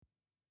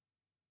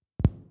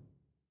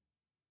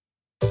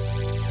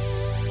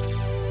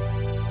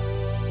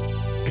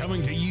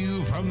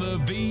from the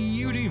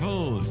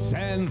beautiful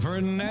San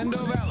Fernando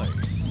Valley,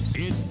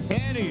 it's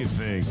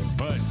Anything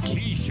But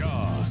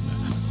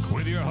Keyshawn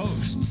with your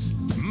hosts,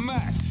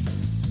 Matt,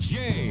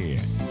 Jay,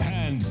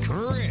 and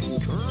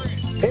Chris.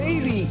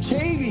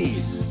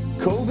 ABKBs,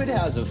 COVID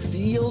has a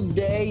field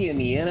day in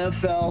the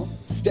NFL,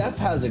 Steph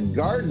has a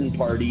garden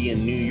party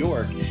in New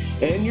York,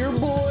 and your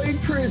boy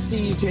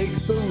Chrissy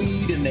takes the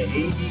lead in the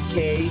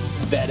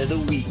ABK Bet of the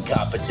Week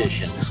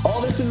competition.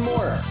 All this and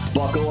more.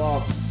 Buckle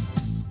up.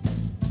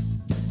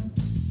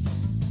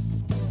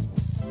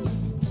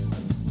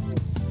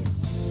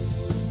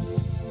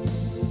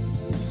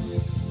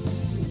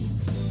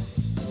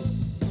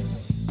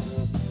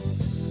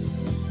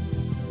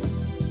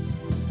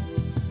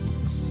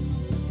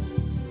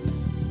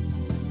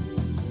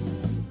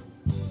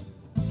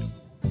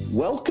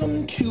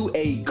 Welcome to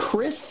a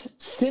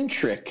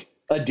Chris-centric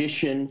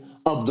edition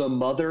of the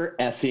mother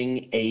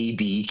effing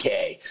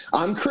ABK.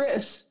 I'm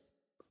Chris.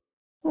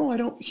 Oh, I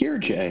don't hear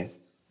Jay.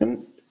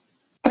 And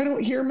I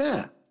don't hear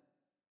Matt.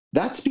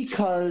 That's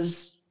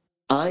because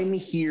I'm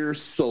here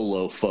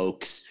solo,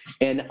 folks,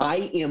 and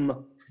I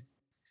am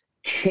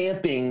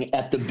champing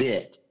at the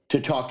bit to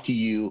talk to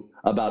you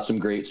about some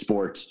great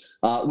sports.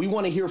 We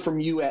want to hear from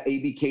you at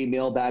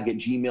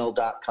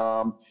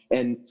abkmailbag@gmail.com.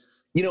 And,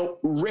 you know,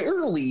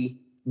 rarely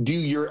do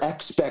your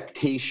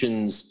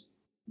expectations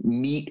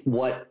meet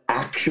what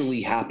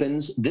actually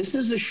happens? This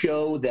is a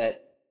show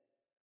that,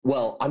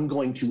 well, I'm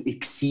going to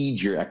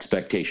exceed your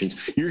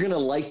expectations. You're going to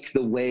like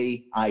the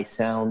way I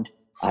sound.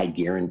 I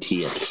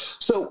guarantee it.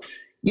 So,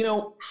 you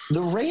know,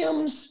 the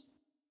Rams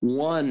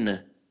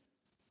won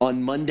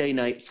on Monday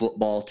Night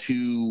Football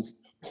to,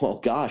 oh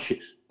gosh,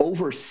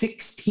 over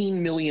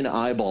 16 million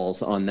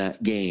eyeballs on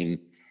that game.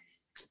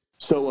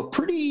 So a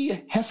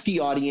pretty hefty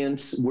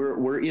audience.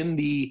 We're in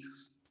the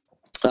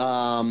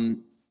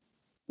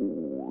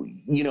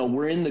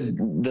we're in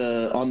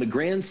the on the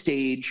grand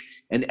stage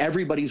and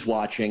everybody's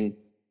watching.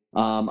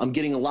 I'm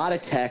getting a lot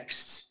of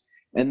texts,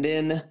 and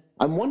then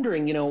I'm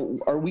wondering, you know,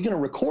 are we going to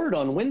record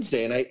on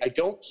Wednesday? And I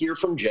don't hear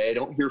from Jay. I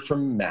don't hear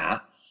from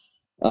Matt.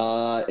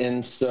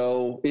 And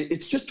so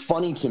it's just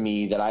funny to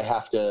me that I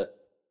have to,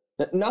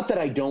 not that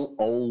I don't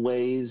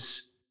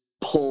always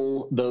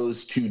pull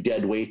those two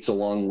dead weights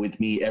along with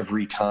me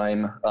every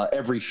time,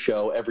 every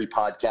show, every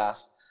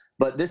podcast.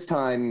 But this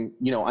time,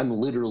 you know, I'm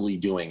literally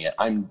doing it.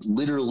 I'm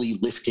literally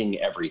lifting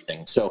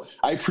everything. So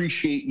I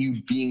appreciate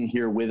you being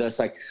here with us.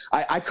 I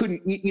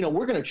couldn't, you know,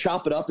 we're going to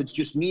chop it up. It's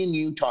just me and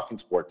you talking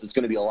sports. It's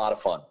going to be a lot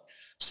of fun.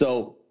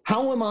 So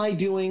how am I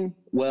doing?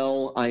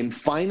 Well, I'm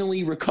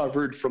finally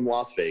recovered from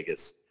Las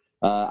Vegas.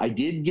 I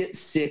did get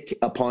sick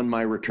upon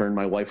my return.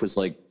 My wife was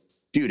like,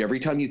 dude, every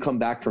time you come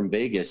back from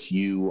Vegas,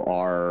 you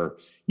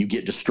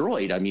get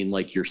destroyed. I mean,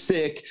 like, you're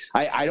sick.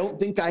 I don't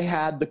think I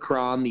had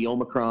the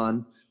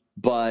Omicron.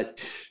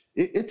 But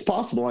it's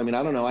possible. I mean,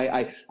 I don't know.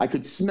 I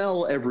could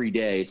smell every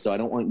day, so I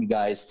don't want you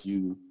guys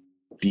to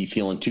be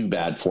feeling too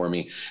bad for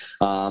me.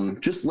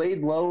 Just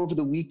laid low over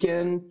the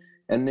weekend.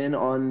 And then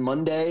on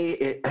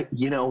Monday,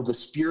 the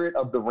spirit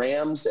of the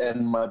Rams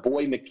and my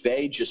boy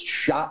McVay just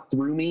shot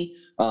through me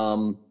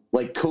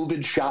like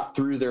COVID shot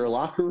through their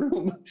locker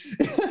room.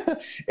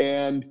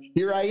 And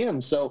here I am.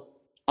 So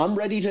I'm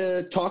ready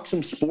to talk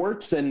some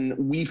sports. And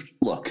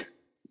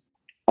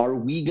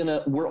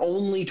we're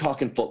only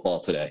talking football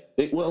today.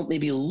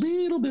 Maybe a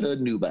little bit of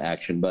Nuba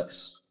action, but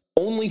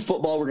only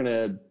football. We're going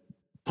to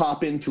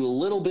pop into a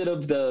little bit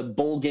of the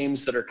bowl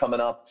games that are coming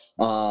up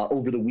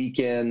over the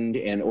weekend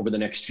and over the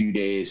next few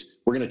days.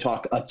 We're going to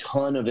talk a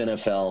ton of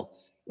NFL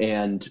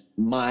and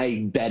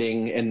my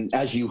betting. And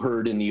as you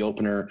heard in the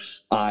opener,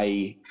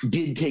 I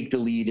did take the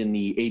lead in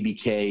the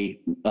ABK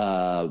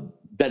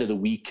Bet of the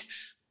Week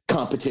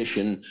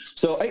competition.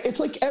 So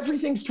it's like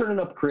everything's turning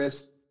up,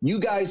 Chris. You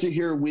guys are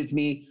here with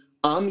me.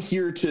 I'm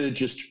here to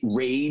just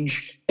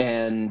rage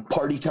and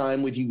party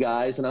time with you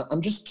guys. And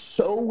I'm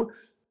just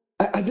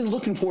I've been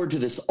looking forward to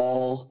this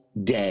all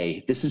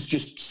day. This is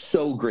just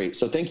so great.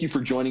 So thank you for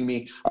joining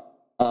me.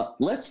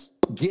 Let's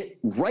get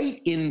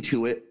right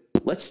into it.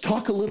 Let's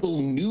talk a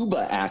little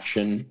Nuba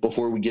action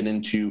before we get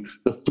into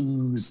the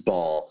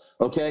foosball.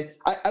 Okay.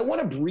 I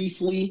want to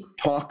briefly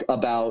talk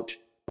about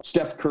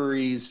Steph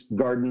Curry's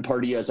garden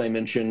party, as I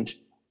mentioned,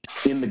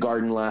 in the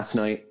garden last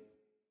night.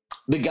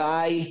 The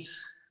guy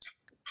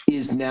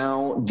is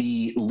now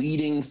the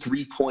leading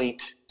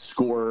three-point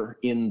scorer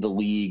in the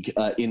league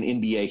in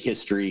NBA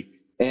history.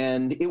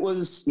 And it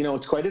was,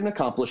 it's quite an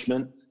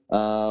accomplishment.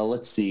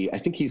 Let's see. I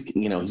think he's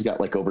got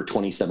like over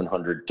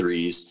 2,700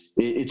 threes.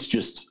 It's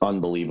just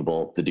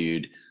unbelievable, the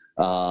dude.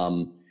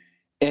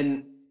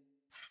 And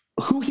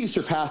who he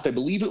surpassed, I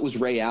believe it was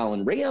Ray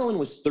Allen. Ray Allen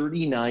was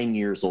 39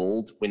 years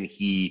old when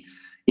he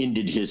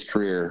ended his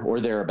career or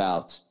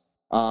thereabouts.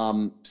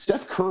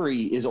 Steph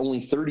Curry is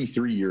only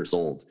 33 years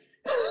old.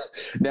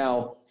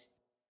 Now,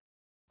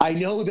 I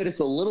know that it's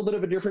a little bit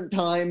of a different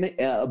time,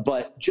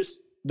 but just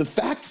the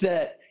fact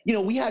that,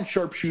 we had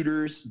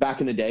sharpshooters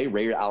back in the day.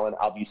 Ray Allen,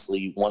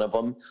 obviously one of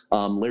them.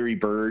 Larry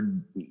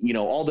Bird,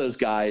 all those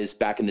guys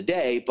back in the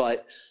day.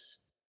 But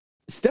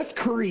Steph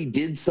Curry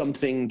did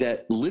something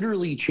that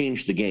literally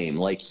changed the game.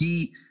 Like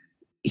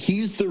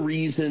he's the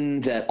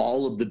reason that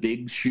all of the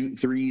bigs shoot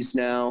threes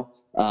now.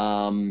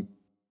 And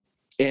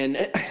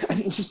I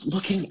mean, just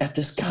looking at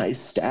this guy's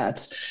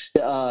stats,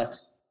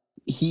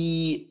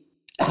 he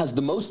has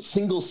the most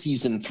single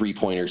season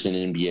 3-pointers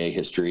in NBA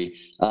history.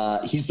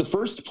 He's the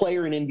first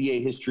player in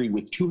NBA history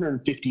with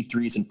 250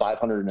 threes and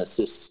 500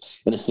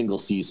 assists in a single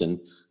season.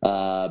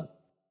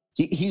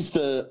 He's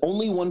the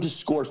only one to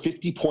score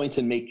 50 points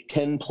and make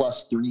 10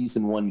 plus threes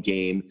in one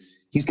game.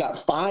 He's got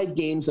 5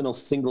 games in a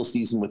single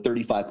season with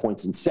 35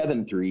 points and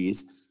 7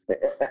 threes.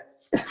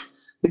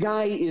 The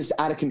guy is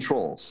out of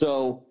control.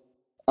 So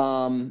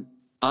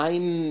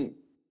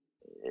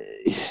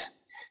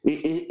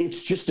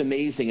it's just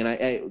amazing.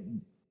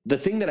 And the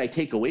thing that I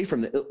take away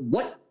from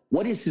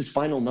what is his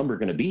final number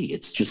going to be?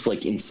 It's just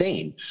like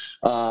insane.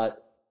 I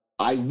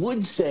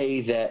would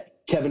say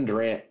that Kevin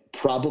Durant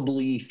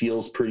probably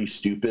feels pretty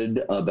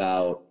stupid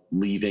about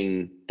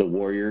leaving the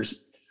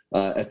Warriors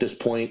at this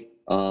point.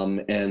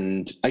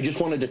 And I just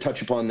wanted to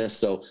touch upon this.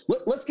 So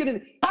let's get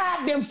in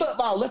damn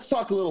football. Let's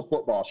talk a little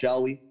football,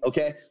 shall we?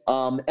 Okay.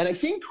 And I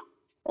think,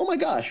 oh my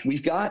gosh,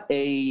 we've got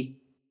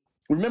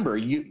remember,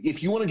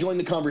 if you want to join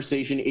the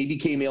conversation,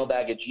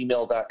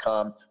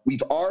 abkmailbag@gmail.com.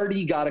 We've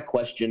already got a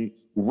question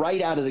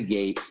right out of the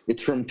gate.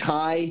 It's from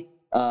Ty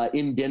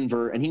in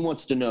Denver, and he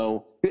wants to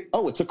know,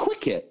 oh, it's a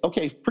quick hit.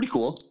 Okay, pretty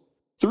cool.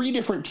 3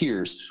 different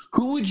tiers.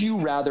 Who would you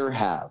rather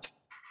have?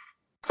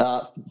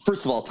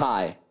 First of all,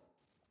 Ty,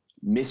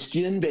 missed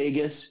you in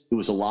Vegas. It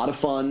was a lot of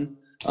fun.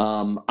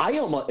 I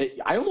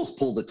almost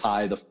pulled a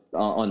tie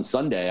on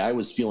Sunday. I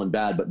was feeling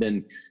bad, but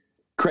then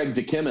Craig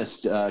the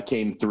chemist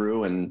came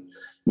through, and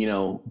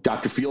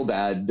Dr.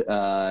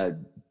 Feelbad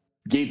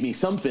gave me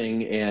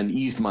something and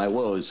eased my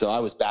woes. So I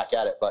was back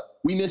at it. But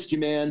we missed you,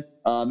 man.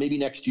 Maybe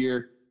next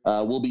year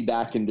we'll be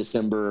back in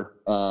December.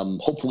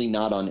 Hopefully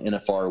not on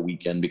NFR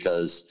weekend,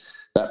 because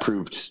that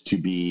proved to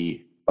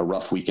be a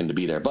rough weekend to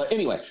be there. But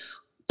anyway,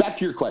 back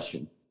to your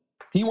question.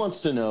 He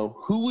wants to know,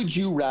 who would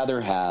you rather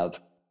have,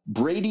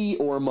 Brady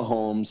or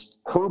Mahomes,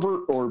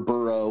 Herbert or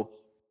Burrow,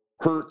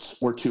 Hurts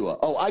or Tua?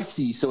 Oh, I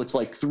see. So it's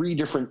like 3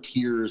 different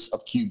tiers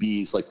of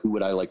QBs. Like, who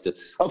would I like to?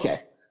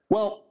 Okay.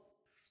 Well,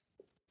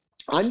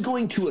 I'm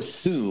going to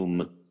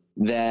assume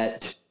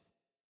that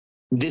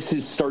this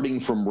is starting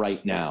from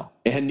right now.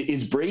 And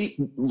is Brady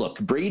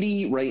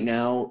right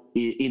now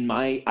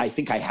I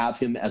think I have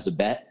him as a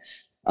bet,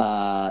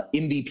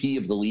 MVP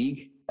of the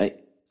league.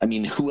 I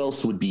mean, who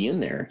else would be in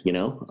there?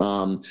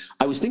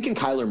 I was thinking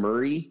Kyler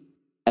Murray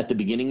at the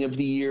beginning of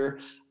the year.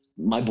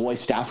 My boy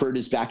Stafford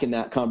is back in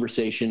that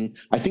conversation.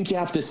 I think you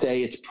have to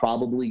say it's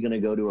probably going to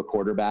go to a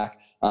quarterback.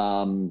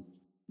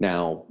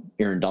 Now,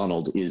 Aaron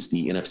Donald is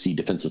the NFC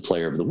Defensive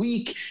Player of the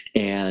Week,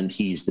 and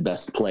he's the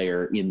best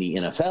player in the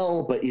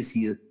NFL, but is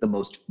he the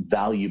most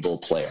valuable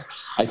player?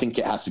 I think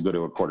it has to go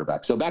to a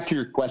quarterback. So back to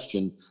your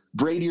question,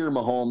 Brady or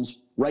Mahomes?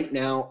 Right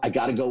now, I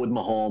got to go with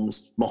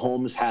Mahomes.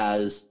 Mahomes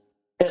has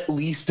at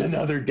least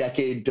another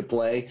decade to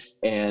play,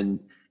 and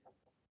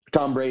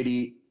Tom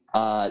Brady,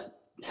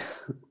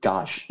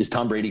 gosh, is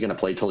Tom Brady going to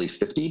play till he's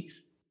 50?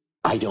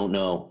 I don't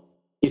know.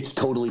 It's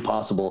totally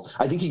possible.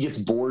 I think he gets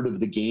bored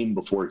of the game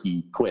before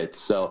he quits.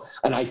 So,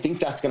 and I think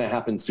that's going to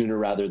happen sooner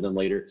rather than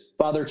later.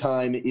 Father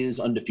Time is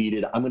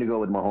undefeated. I'm going to go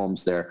with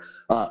Mahomes there.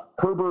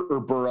 Herbert or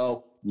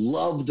Burrow?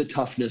 Love the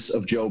toughness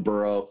of Joe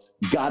Burrow.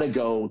 Got to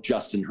go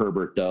Justin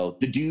Herbert, though.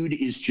 The dude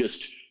is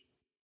just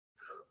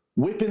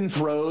whipping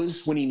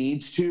throws when he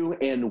needs to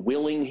and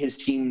willing his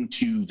team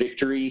to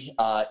victory.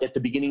 At the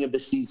beginning of the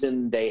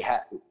season, they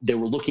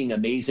were looking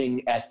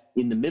amazing.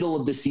 In the middle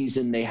of the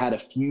season, they had a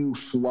few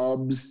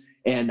flubs.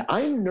 And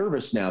I'm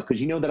nervous now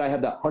because you know that I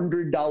have that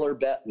 $100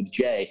 bet with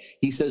Jay.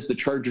 He says the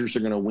Chargers are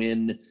going to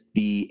win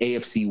the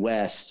AFC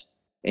West,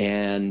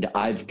 and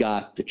I've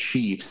got the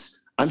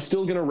Chiefs. I'm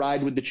still going to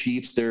ride with the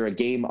Chiefs. They're a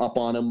game up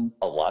on them.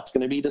 A lot's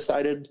going to be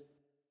decided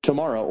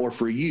tomorrow, or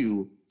for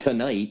you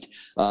tonight.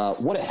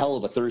 What a hell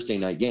of a Thursday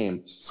night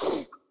game.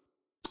 So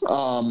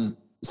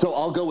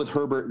I'll go with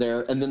Herbert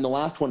there. And then the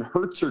last one,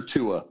 Hurts or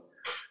Tua?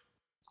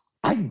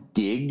 I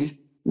dig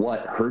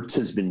what Hurts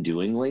has been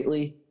doing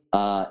lately.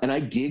 And I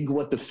dig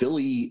what the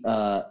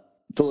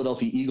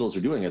Philadelphia Eagles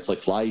are doing. It's like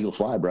fly, Eagle,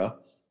 fly, bro,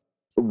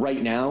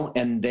 right now.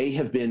 And they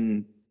have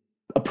been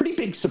a pretty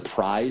big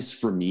surprise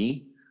for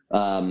me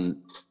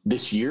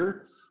this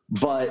year.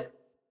 But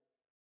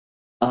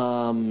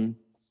the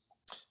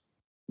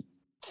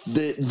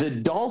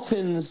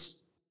Dolphins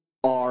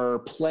are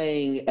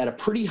playing at a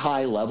pretty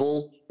high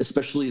level,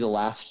 especially the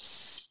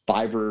last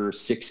 5 or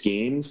 6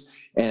 games.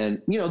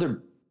 And,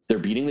 they're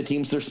beating the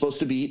teams they're supposed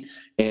to beat.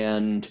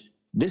 And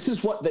this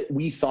is what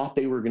we thought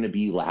they were going to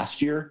be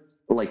last year,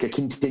 like a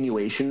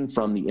continuation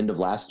from the end of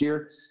last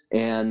year.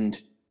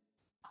 And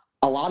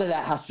a lot of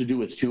that has to do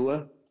with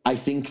Tua. I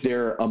think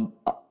they're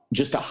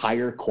just a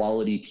higher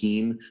quality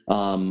team.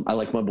 I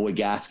like my boy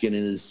Gaskin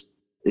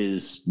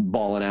is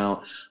balling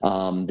out.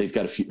 They've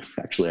got a few,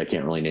 actually, I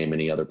can't really name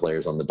any other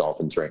players on the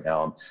Dolphins right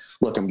now.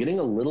 Look, I'm getting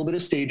a little bit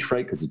of stage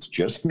fright because it's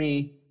just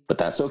me. but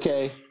that's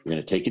okay. We're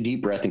going to take a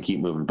deep breath and keep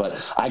moving.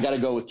 But I got to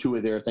go with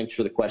Tua there. Thanks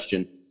for the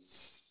question.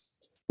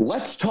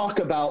 Let's talk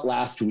about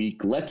last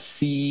week. Let's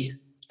see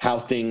how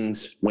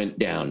things went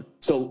down.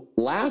 So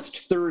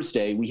last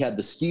Thursday, we had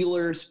the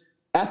Steelers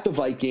at the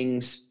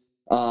Vikings.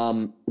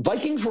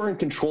 Vikings were in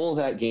control of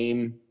that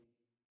game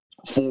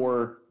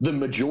for the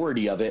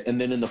majority of it. And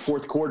then in the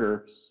fourth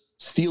quarter,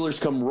 Steelers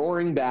come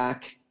roaring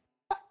back.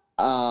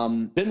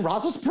 Ben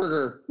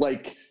Roethlisberger,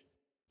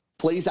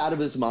 plays out of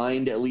his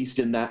mind, at least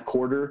in that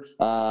quarter,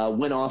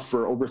 went off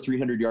for over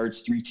 300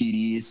 yards, 3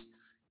 TDs.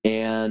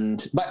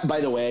 And by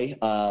the way,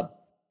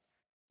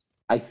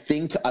 I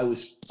think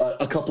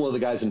a couple of the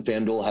guys in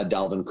FanDuel had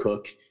Dalvin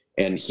Cook,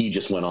 and he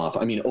just went off.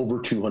 I mean,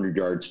 over 200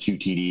 yards, 2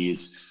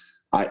 TDs.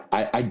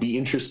 I'd be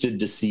interested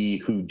to see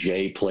who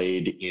Jay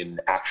played in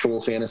actual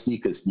fantasy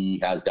because he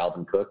has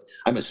Dalvin Cook.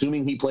 I'm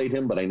assuming he played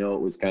him, but I know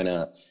it was kind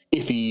of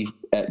iffy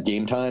at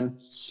game time.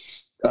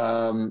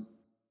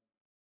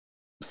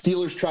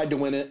 Steelers tried to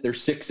win it. They're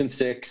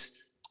 6-6.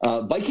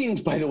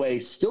 Vikings, by the way,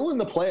 still in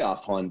the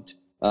playoff hunt.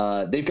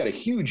 They've got a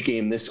huge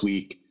game this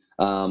week,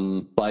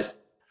 but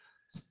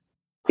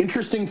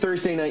interesting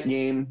Thursday night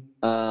game.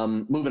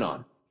 Moving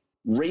on.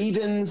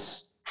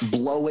 Ravens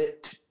blow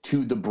it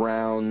to the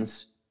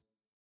Browns.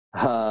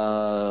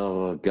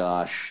 Oh,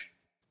 gosh.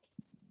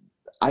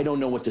 I don't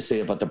know what to say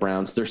about the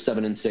Browns. They're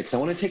 7-6. I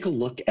want to take a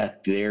look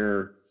at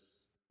their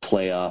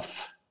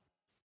playoff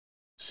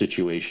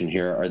situation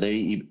here.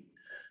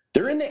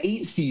 They're in the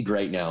 8 seed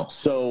right now.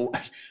 So,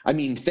 I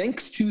mean,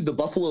 thanks to the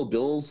Buffalo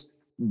Bills,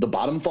 the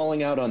bottom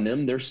falling out on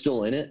them, they're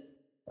still in it.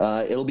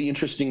 It'll be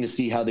interesting to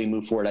see how they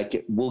move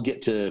forward. We'll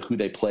get to who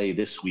they play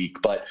this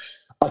week, but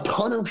a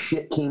ton of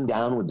shit came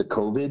down with the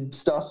COVID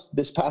stuff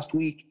this past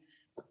week.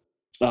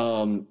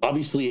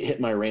 Obviously it hit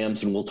my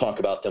Rams, and we'll talk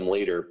about them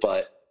later,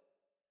 but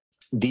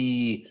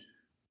the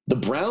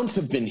Browns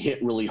have been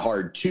hit really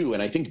hard too.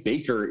 And I think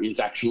Baker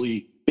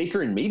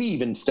and maybe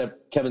even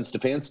Kevin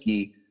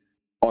Stefanski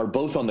are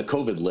both on the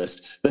COVID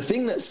list. The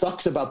thing that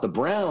sucks about the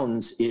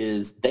Browns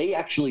is they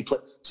actually play.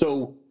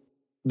 So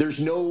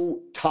there's no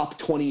top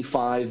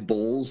 25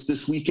 bowls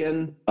this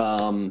weekend.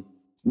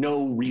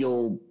 No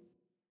real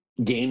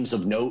games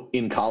of note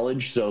in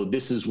college. So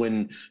this is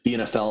when the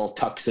NFL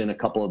tucks in a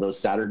couple of those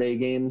Saturday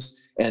games,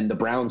 and the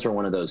Browns are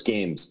one of those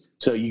games.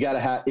 So you got to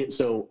have it.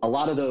 So a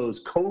lot of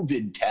those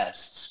COVID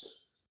tests,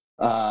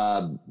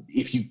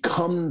 if you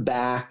come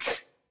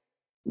back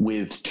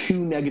with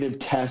 2 negative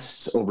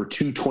tests over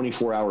 2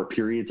 24-hour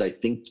periods, I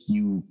think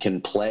you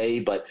can play.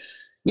 But,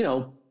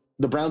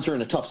 the Browns are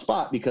in a tough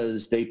spot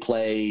because they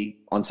play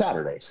on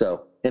Saturday.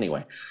 So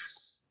anyway,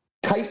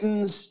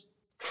 Titans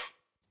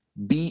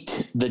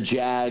beat the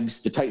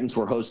Jags. The Titans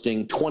were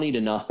hosting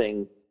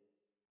 20-0.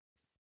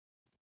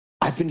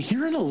 I've been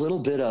hearing a little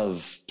bit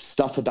of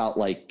stuff about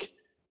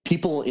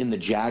people in the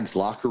Jags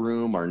locker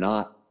room are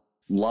not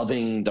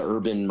loving the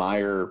Urban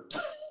Meyer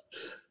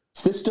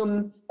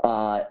system.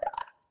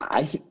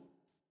 I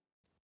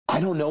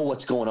don't know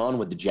what's going on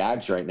with the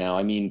Jags right now.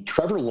 I mean,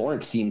 Trevor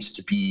Lawrence seems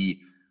to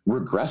be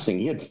regressing.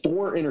 He had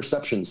 4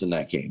 interceptions in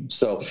that game.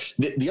 So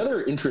the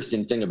other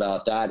interesting thing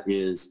about that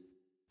is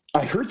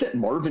I heard that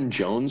Marvin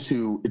Jones,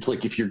 who it's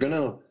if you're going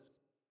to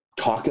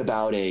talk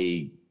about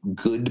a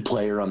good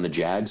player on the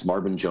Jags,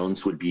 Marvin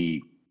Jones would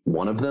be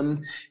one of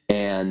them.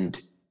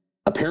 And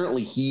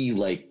apparently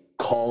he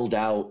called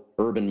out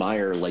Urban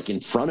Meyer in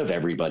front of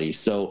everybody.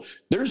 So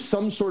there's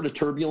some sort of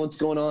turbulence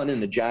going on in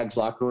the Jags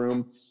locker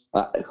room.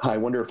 I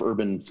wonder if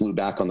Urban flew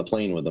back on the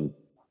plane with him.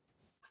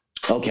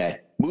 Okay,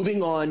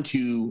 moving on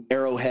to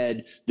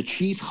Arrowhead. The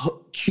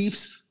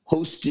Chiefs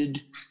hosted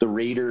the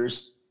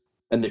Raiders,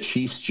 and the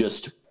Chiefs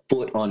just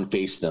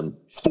foot-on-faced them,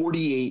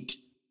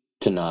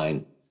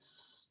 48-9.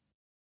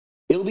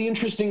 It'll be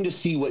interesting to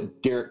see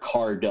what Derek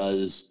Carr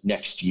does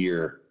next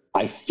year.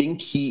 I think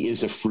he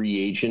is a free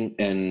agent,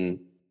 and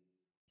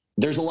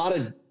there's a lot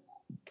of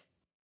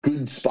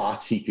good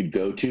spots he could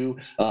go to.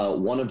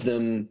 One of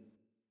them,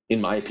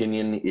 in my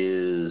opinion,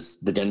 is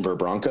the Denver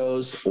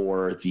Broncos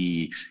or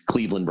the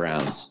Cleveland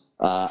Browns.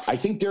 I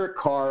think Derek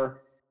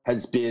Carr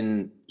has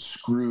been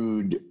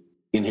screwed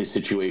in his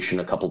situation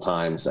a couple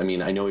times. I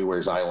mean, I know he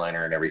wears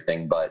eyeliner and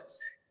everything, but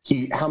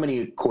how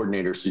many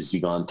coordinators has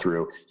he gone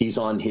through? He's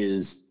on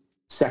his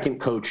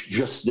second coach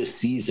just this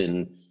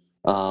season.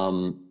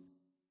 The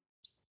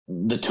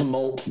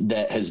tumult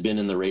that has been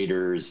in the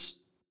Raiders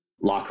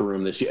locker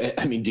room this year.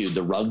 I mean, dude,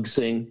 the Ruggs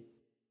thing.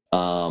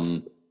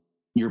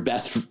 Your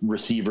best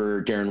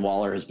receiver, Darren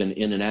Waller, has been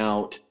in and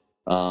out.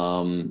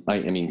 I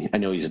mean, I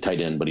know he's a tight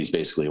end, but he's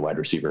basically a wide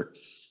receiver.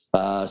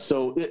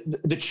 So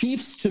the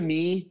Chiefs, to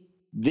me,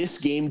 this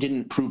game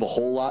didn't prove a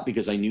whole lot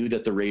because I knew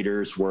that the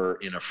Raiders were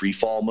in a free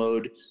fall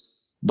mode.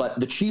 But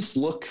the Chiefs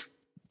look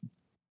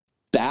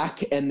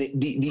back, and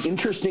the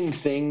interesting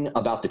thing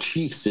about the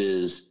Chiefs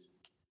is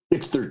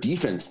it's their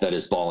defense that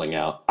is balling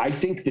out. I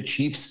think the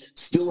Chiefs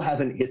still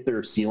haven't hit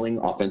their ceiling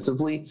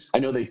offensively. I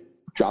know they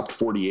dropped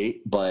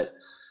 48, but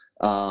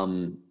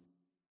I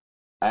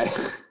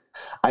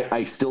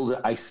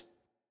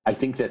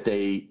think that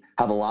they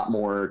have a lot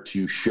more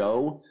to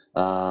show.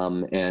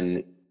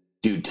 And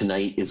dude,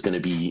 tonight is going to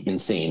be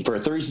insane. For a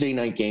Thursday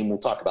night game, we'll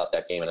talk about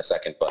that game in a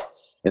second, but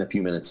in a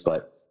few minutes.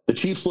 But the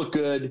Chiefs look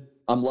good.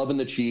 I'm loving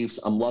the Chiefs.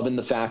 I'm loving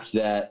the fact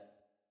that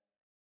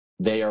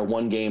they are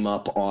one game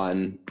up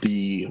on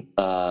the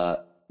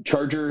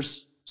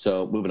Chargers.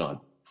 So moving on.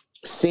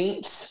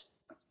 Saints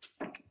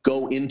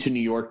go into New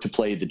York to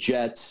play the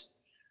Jets.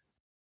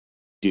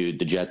 Dude,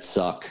 the Jets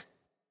suck.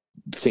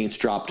 Saints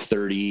dropped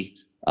 30.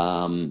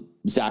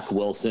 Zach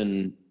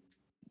Wilson,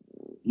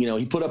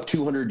 he put up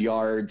 200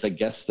 yards. I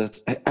guess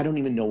I don't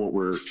even know what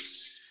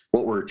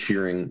we're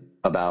cheering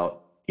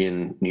about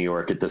in New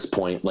York at this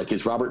point. Like,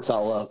 is Robert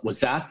Saleh, was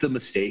that the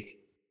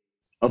mistake?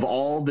 Of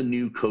all the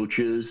new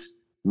coaches,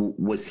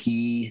 was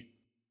he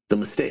the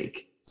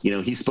mistake?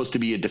 He's supposed to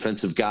be a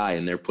defensive guy,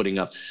 and they're putting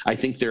up, I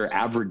think their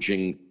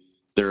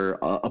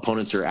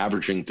opponents are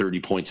averaging 30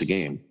 points a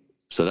game.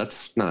 So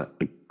that's not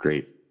a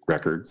great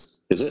record,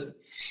 is it?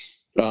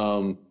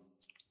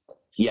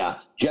 Yeah,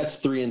 Jets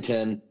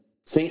 3-10.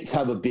 Saints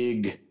have a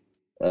big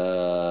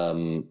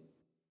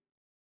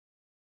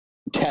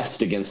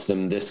test against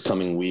them this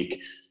coming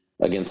week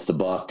against the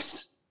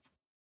Bucs.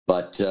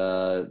 But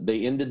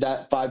they ended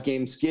that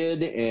 5-game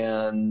skid,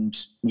 and,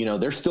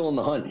 they're still in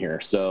the hunt here.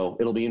 So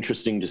it'll be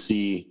interesting to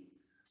see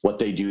what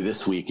they do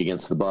this week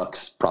against the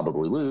Bucs.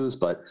 Probably lose,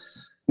 but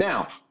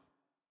now,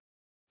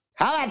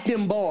 how about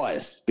them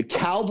boys? The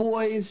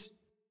Cowboys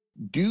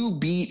do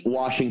beat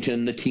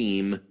Washington, the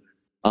team,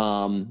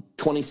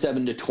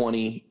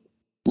 27-20.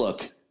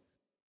 Look,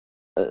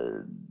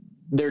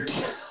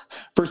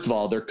 first of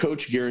all, their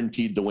coach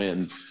guaranteed the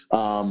win.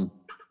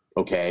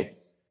 Okay.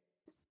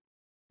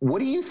 What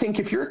do you think,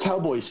 if you're a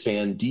Cowboys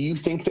fan, do you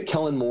think that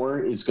Kellen Moore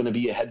is going to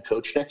be a head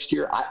coach next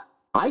year?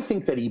 I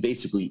think that he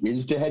basically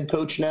is the head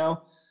coach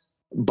now,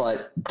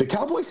 but the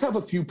Cowboys have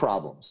a few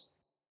problems.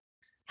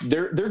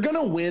 They're going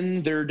to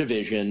win their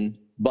division,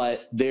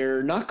 but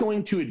they're not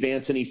going to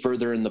advance any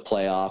further in the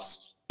playoffs.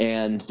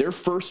 And their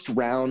first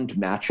round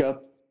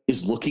matchup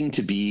is looking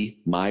to be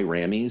my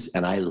Rammies,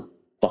 and I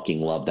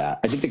fucking love that.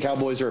 I think the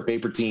Cowboys are a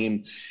paper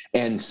team,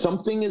 and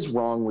something is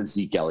wrong with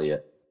Zeke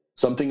Elliott.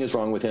 Something is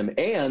wrong with him.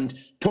 And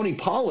Tony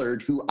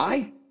Pollard, who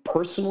I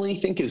personally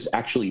think is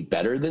actually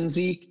better than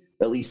Zeke,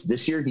 at least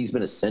this year, he's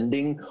been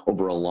ascending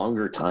over a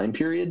longer time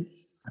period.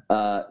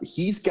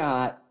 He's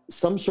got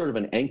some sort of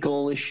an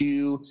ankle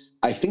issue.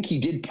 I think he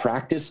did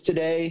practice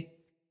today,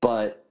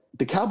 but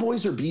the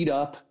Cowboys are beat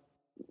up.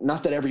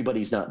 Not that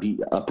everybody's not beat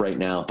up right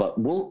now, but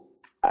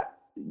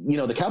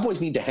the Cowboys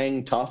need to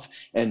hang tough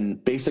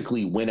and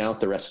basically win out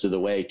the rest of the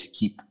way to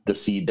keep the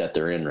seed that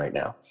they're in right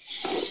now.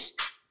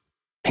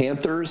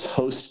 Panthers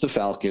host the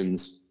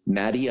Falcons.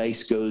 Matty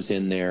Ice goes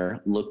in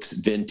there, looks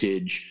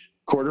vintage.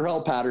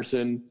 Cordell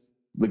Patterson,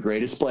 the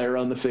greatest player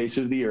on the face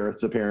of the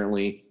earth,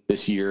 apparently,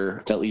 this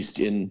year, at least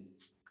in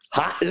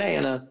hot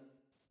Atlanta,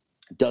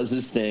 does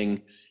his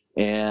thing.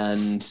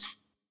 And,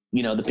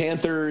 the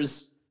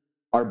Panthers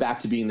are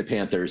back to being the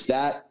Panthers.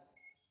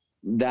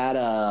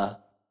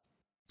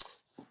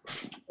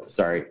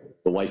 Sorry,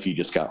 the wifey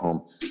just got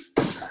home.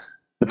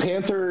 The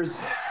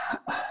Panthers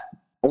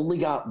only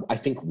got, I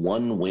think,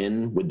 one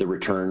win with the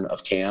return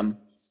of Cam.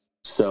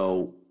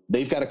 So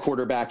they've got a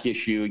quarterback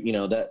issue.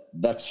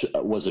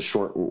 That was a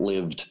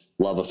short-lived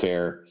love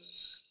affair.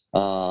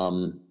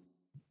 And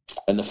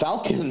the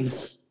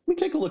Falcons, let me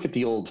take a look at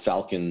the old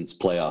Falcons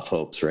playoff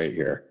hopes right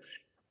here.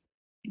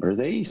 Are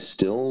they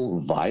still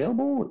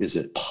viable? Is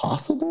it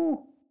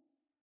possible?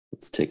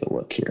 Let's take a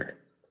look here.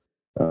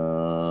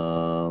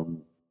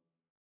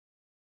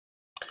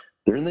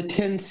 They're in the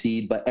 10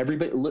 seed, but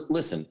everybody,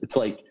 listen, it's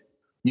like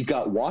you've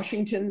got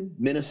Washington,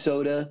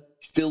 Minnesota,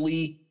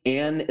 Philly,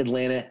 and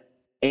Atlanta,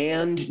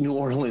 and New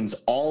Orleans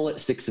all at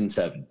 6 and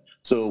 7.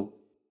 So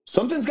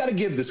something's got to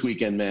give this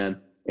weekend, man.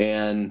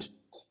 And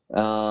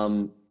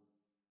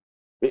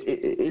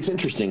it's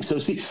interesting. So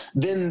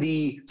then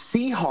the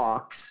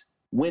Seahawks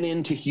went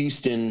into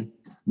Houston,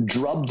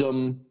 drubbed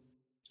them.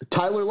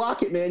 Tyler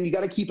Lockett, man, you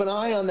got to keep an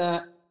eye on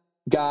that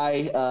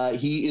guy.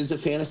 He is a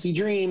fantasy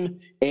dream.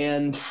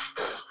 And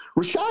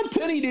Rashad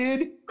Penny,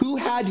 dude, who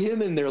had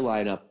him in their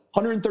lineup?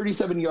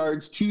 137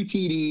 yards, 2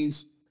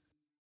 TDs.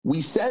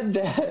 We said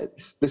that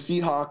the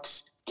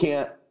Seahawks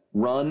can't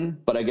run,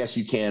 but I guess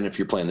you can if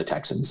you're playing the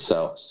Texans.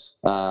 So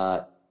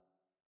the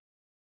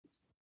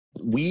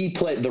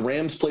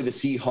Rams play the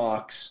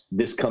Seahawks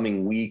this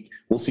coming week.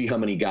 We'll see how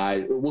many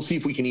guys. We'll see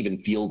if we can even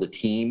field a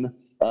team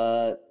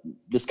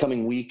this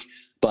coming week.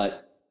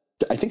 But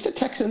I think the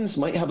Texans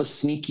might have a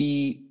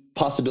sneaky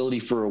possibility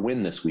for a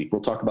win this week.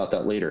 We'll talk about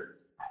that later.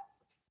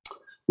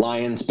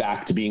 Lions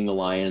back to being the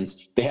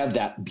Lions. They have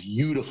that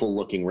beautiful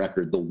looking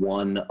record, the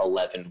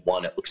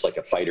 1-11-1. It looks like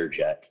a fighter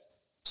jet.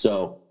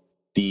 So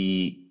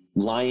the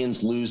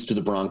Lions lose to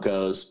the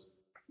Broncos,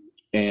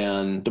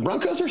 and the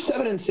Broncos are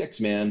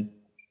 7-6, man.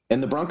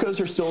 And the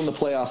Broncos are still in the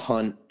playoff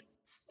hunt.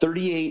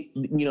 38,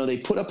 they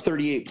put up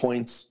 38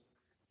 points.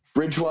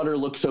 Bridgewater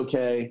looks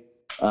okay,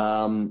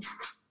 at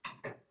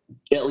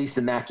least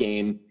in that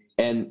game.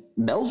 And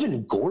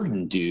Melvin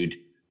Gordon, dude,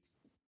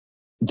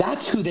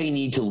 that's who they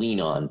need to lean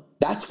on.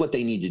 That's what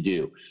they need to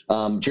do.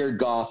 Jared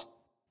Goff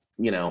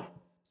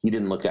he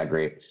didn't look that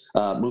great.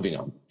 Moving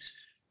on.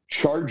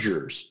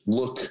 Chargers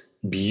look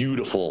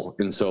beautiful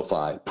in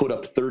SoFi, put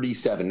up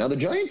 37. Now, the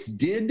Giants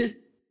did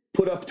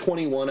put up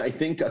 21. I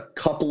think a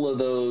couple of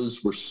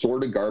those were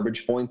sort of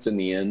garbage points in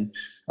the end.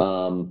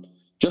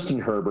 Justin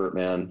Herbert,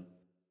 man,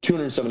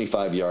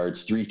 275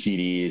 yards, 3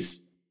 TDs.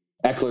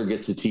 Eckler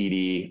gets a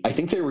TD. I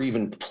think they were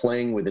even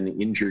playing with an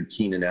injured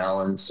Keenan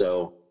Allen.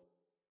 So,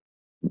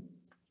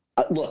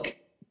 look,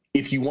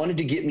 if you wanted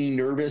to get me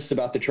nervous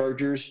about the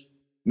Chargers,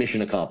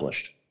 mission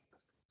accomplished.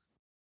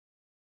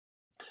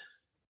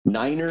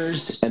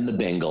 Niners and the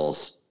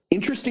Bengals.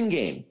 Interesting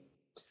game.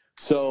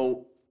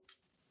 So,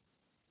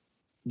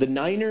 the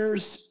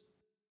Niners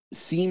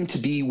seem to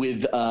be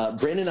with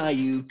Brandon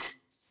Ayuk,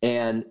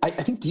 and I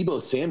think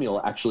Deebo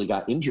Samuel actually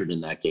got injured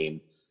in that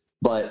game.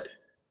 But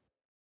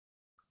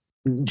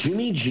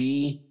Jimmy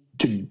G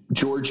to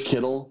George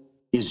Kittle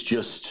is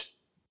just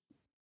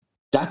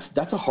that's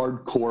a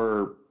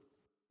hardcore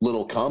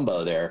little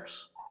combo there.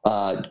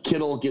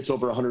 Kittle gets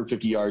over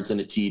 150 yards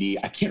and a TD.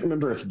 I can't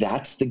remember if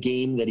that's the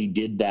game that he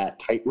did that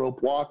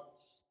tightrope walk,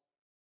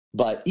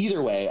 but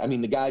either way, I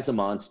mean, the guy's a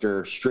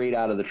monster straight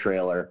out of the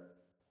trailer,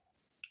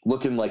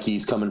 looking like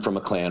he's coming from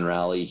a Klan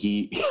rally.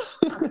 He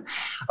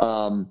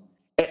and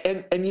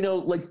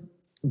like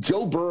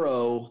Joe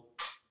Burrow,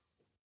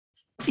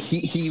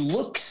 he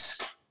looks.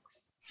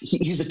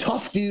 He's a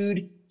tough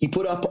dude. He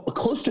put up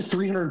close to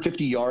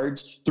 350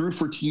 yards, threw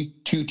for two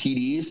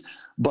TDs,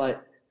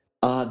 but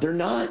they're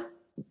not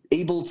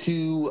able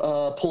to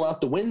pull out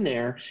the win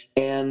there.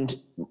 And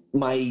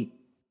my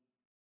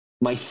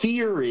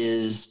fear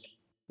is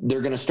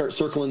they're going to start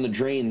circling the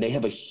drain. They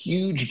have a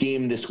huge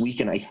game this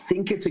week, and I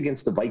think it's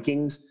against the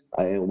Vikings.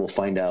 I will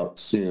find out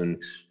soon.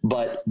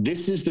 But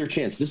this is their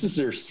chance. This is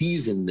their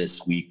season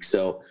this week.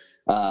 So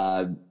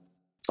a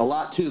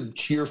lot to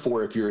cheer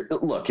for if you're a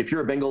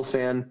Bengals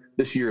fan,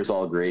 this year is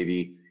all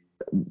gravy.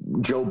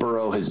 Joe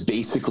Burrow has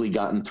basically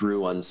gotten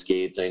through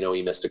unscathed. I know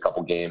he missed a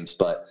couple games,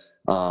 but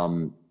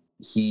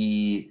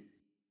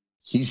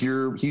he's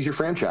your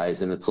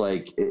franchise, and it's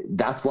like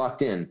that's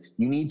locked in.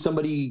 You need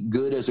somebody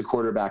good as a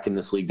quarterback in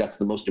this league. That's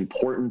the most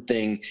important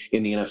thing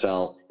in the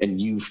NFL,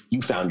 and you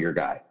found your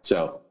guy.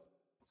 So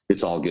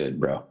it's all good,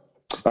 bro.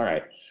 All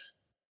right.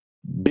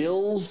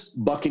 Bills,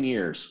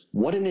 Buccaneers.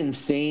 What an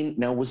insane.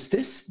 Now, was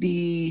this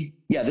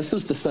this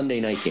was the Sunday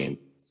night game.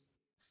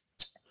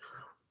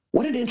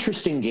 What an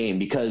interesting game,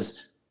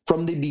 because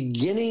from the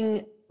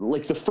beginning,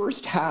 like the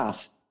first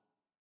half,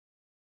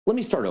 let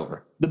me start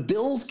over. The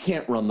Bills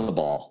can't run the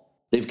ball.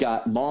 They've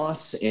got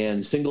Moss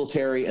and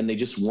Singletary, and they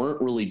just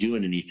weren't really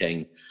doing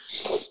anything.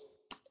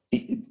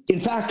 In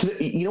fact,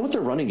 you know what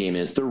their running game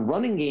is? Their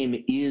running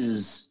game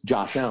is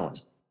Josh Allen.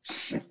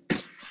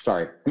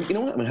 Sorry. You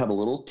know what? I'm going to have a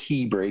little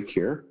tea break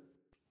here.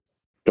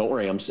 Don't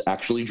worry. I'm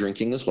actually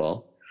drinking as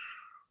well.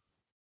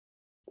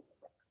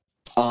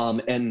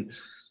 And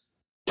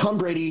Tom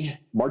Brady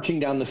marching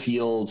down the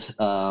field,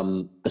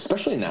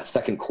 especially in that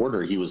second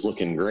quarter, he was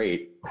looking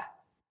great.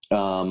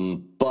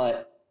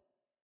 But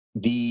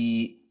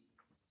the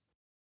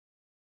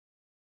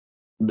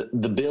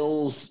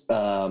Bills,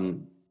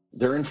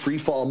 they're in free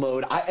fall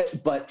mode.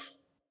 But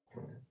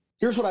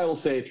here's what I will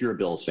say if you're a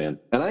Bills fan,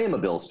 and I am a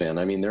Bills fan.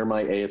 I mean, they're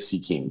my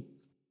AFC team.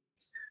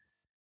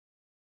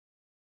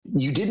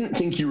 You didn't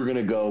think you were going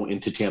to go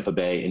into Tampa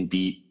Bay and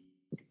beat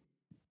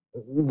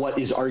what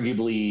is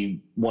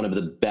arguably one of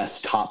the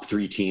best top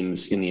 3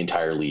 teams in the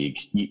entire league.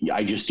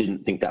 I just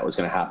didn't think that was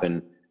going to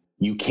happen.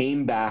 You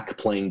came back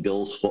playing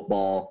Bills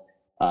football,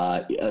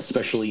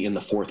 especially in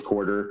the fourth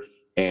quarter,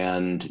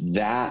 and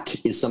that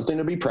is something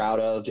to be proud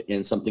of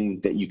and something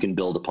that you can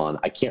build upon.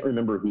 I can't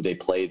remember who they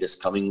play this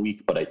coming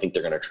week, but I think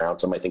they're going to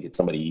trounce them. I think it's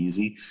somebody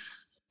easy.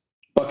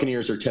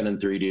 Buccaneers are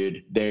 10-3,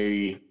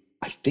 dude.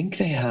 I think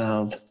they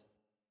have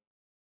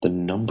the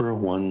number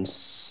 1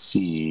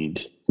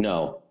 seed.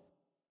 No,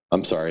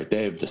 I'm sorry.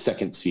 They have the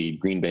 2nd seed.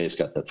 Green Bay's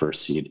got the 1st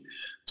seed.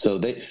 So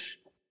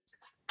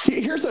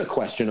here's a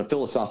question, a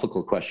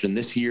philosophical question.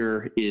 This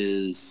year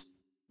is,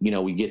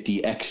 we get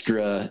the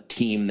extra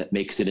team that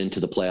makes it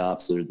into the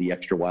playoffs, or the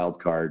extra wild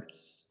card.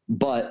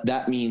 But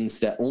that means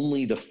that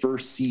only the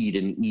 1st seed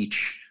in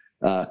each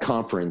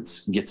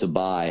conference gets a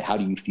bye. How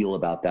do you feel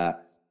about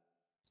that?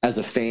 As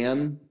a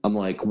fan, I'm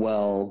like,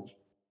 well,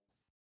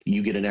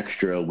 you get an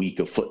extra week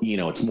of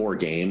it's more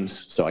games.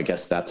 So I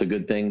guess that's a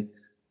good thing.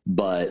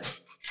 But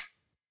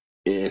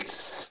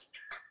it's,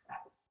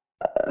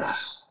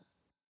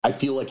 I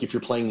feel like if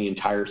you're playing the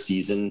entire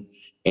season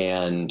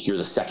and you're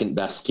the 2nd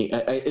best team,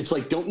 it's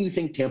like, don't you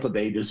think Tampa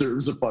Bay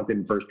deserves a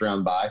fucking first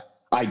round bye?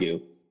 I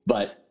do,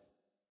 but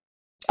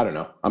I don't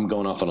know. I'm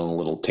going off on a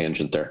little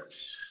tangent there.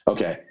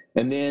 Okay.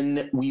 And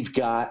then we've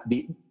got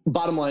the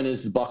bottom line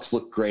is the Bucs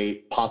look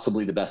great,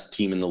 possibly the best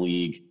team in the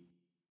league.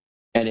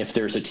 And if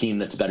there's a team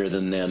that's better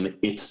than them,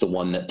 it's the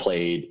one that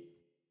played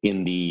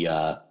in the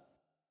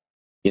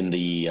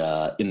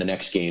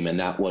next game. And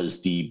that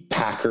was the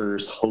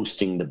Packers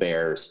hosting the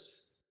Bears.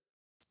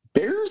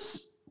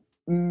 Bears,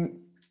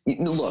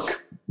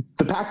 Look,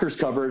 the Packers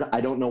covered.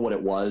 I don't know what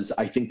it was.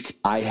 I think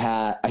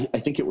I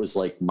think it was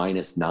like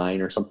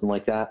 -9 or something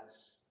like that.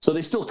 So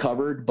they still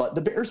covered, but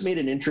the Bears made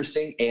it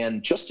interesting.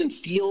 And Justin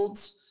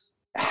Fields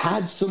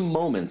had some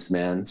moments,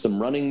 man, some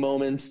running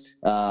moments.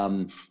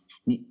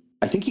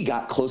 I think he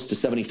got close to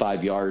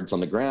 75 yards on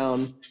the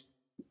ground.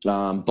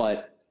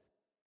 But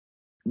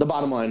the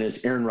bottom line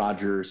is Aaron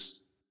Rodgers,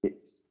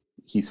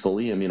 he's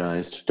fully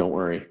immunized. Don't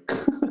worry.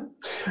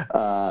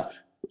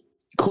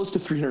 Close to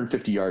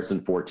 350 yards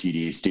and 4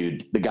 TDs,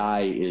 dude. The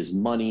guy is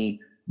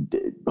money,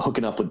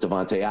 hooking up with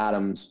Devontae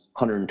Adams,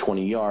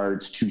 120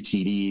 yards, 2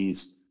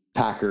 TDs.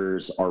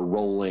 Packers are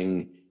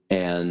rolling,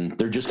 and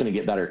they're just going to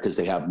get better because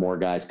they have more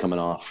guys coming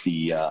off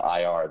the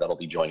IR that'll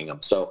be joining them.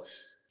 So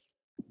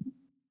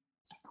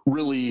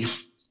really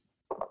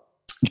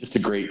just a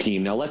great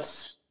team. Now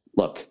let's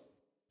look.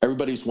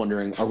 Everybody's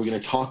wondering, are we going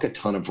to talk a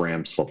ton of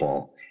Rams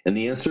football? And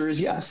the answer is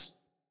yes.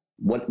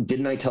 What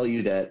didn't I tell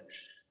you that?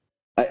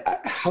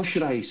 How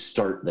should I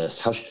start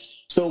this?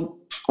 So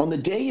on the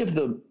day of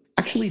the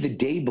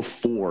day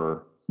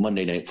before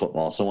Monday Night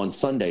Football, so on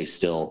Sunday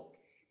still,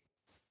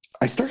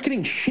 I start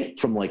getting shit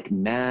from like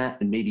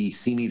Matt and maybe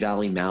Simi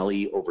Valley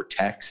Mally over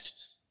text.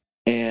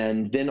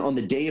 And then on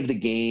the day of the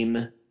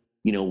game,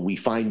 we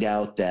find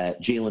out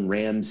that Jalen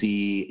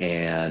Ramsey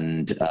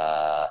and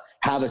Rob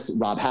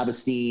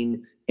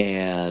Havestein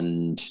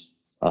and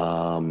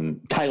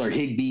Tyler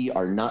Higbee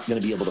are not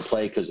going to be able to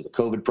play because of the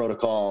COVID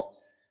protocol.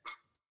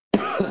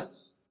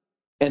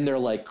 And they're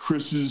like,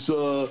 Chris is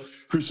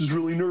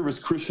really nervous.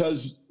 Chris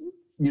has,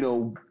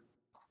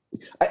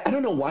 I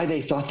don't know why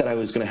they thought that I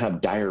was going to have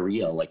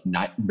diarrhea, like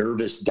not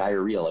nervous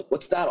diarrhea. Like,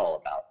 what's that all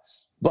about?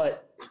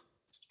 But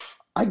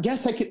I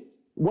guess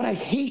what I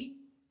hate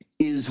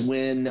is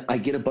when I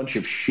get a bunch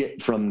of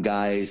shit from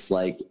guys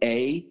like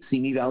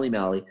Simi Valley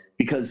Mally,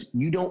 because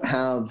you don't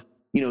have,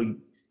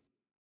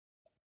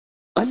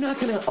 I'm not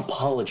going to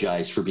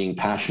apologize for being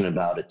passionate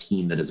about a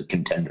team that is a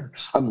contender.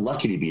 I'm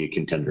lucky to be a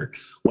contender.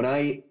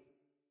 When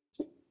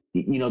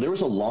there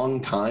was a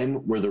long time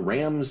where the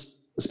Rams,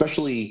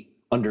 especially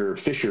under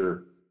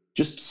Fisher,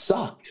 just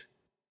sucked,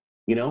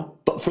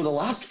 But for the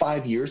last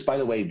 5 years, by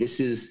the way, this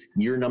is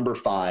year number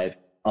 5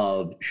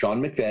 of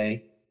Sean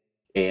McVay,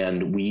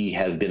 and we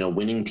have been a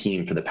winning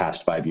team for the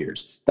past 5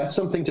 years. That's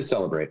something to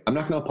celebrate. I'm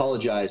not going to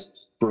apologize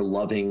for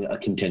loving a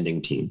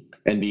contending team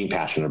and being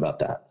passionate about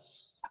that.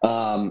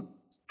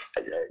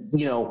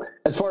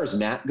 As far as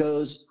Matt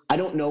goes, I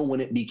don't know when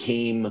it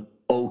became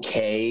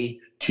okay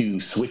to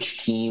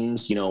switch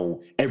teams,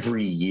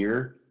 every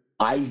year.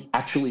 I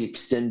actually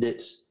extend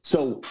it.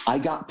 So I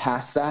got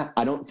past that.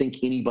 I don't think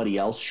anybody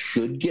else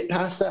should get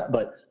past that,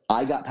 but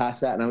I got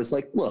past that. And I was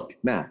like, look,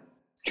 Matt,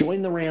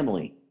 join the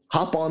Ramley,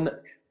 hop on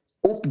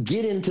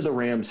get into the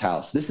Rams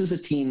house. This is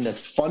a team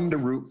that's fun to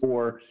root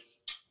for.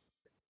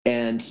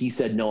 And he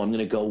said, no, I'm going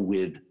to go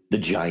with the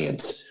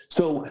Giants.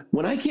 So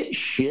when I get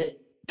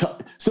shit,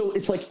 so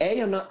it's like, A,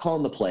 I'm not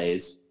calling the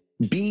plays.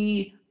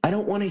 B, I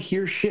don't want to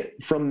hear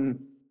shit from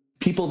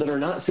people that are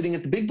not sitting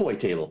at the big boy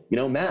table.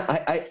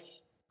 Matt,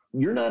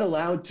 you're not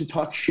allowed to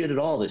talk shit at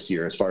all this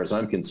year, as far as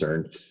I'm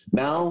concerned.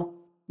 Now,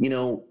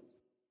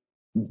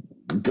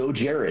 go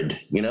Jared,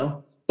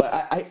 but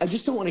I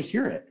just don't want to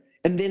hear it.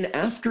 And then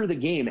after the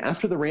game,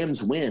 after the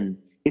Rams win,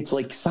 it's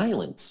like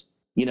silence,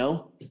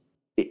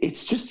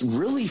 It's just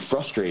really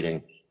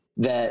frustrating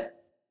that,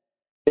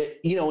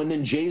 and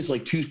then Jay's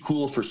like too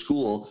cool for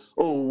school.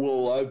 Oh,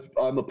 well,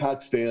 I'm a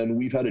Pats fan.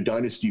 We've had a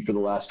dynasty for the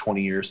last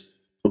 20 years.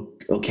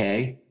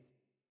 Okay.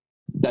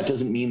 That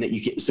doesn't mean that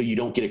you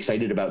don't get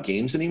excited about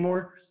games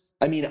anymore.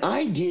 I mean,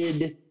 I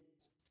did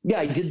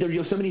the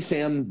Yosemite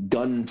Sam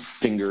gun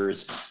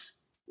fingers,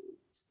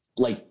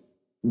 like,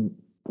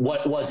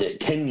 what was it,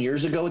 10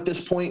 years ago at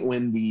this point,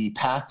 when the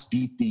Pats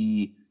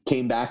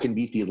came back and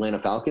beat the Atlanta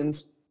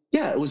Falcons?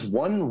 Yeah, it was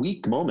 1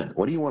 week moment.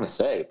 What do you want to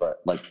say?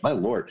 But like, my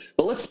Lord.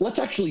 But let's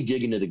actually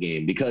dig into the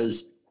game,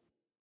 because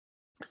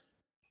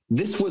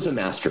this was a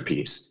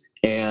masterpiece.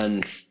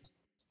 And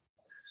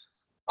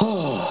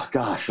oh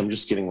gosh, I'm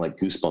just getting like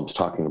goosebumps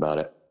talking about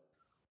it.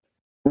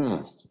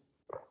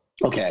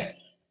 Okay.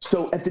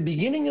 So at the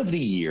beginning of the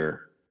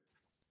year,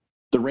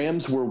 the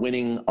Rams were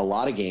winning a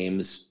lot of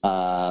games,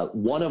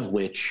 one of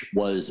which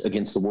was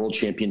against the world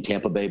champion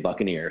Tampa Bay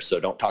Buccaneers. So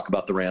don't talk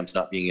about the Rams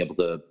not being able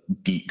to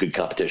beat good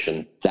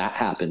competition. That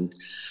happened.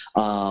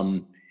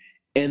 And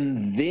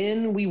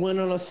then we went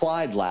on a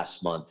slide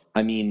last month.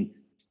 I mean,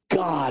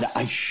 God,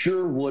 I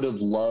sure would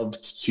have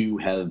loved to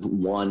have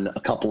won a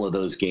couple of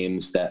those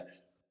games that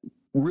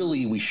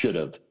really we should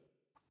have.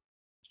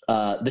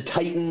 The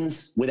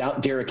Titans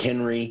without Derrick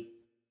Henry,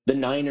 the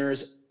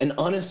Niners. And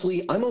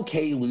honestly, I'm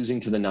okay losing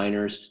to the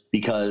Niners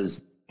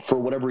because for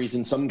whatever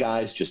reason, some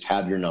guys just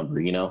have your number,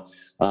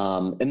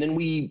 And then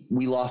we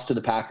lost to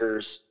the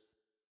Packers.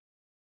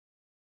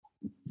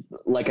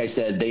 Like I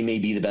said, they may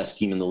be the best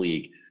team in the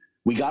league.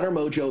 We got our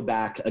mojo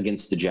back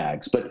against the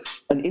Jags. But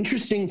an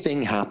interesting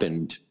thing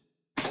happened.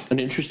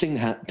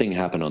 Thing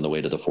happened on the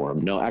way to the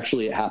Forum. No,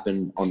 actually, it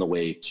happened on the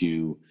way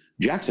to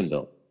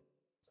Jacksonville.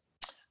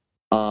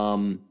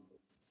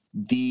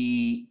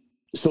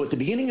 So at the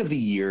beginning of the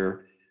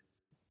year,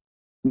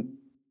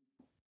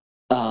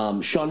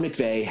 Sean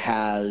McVay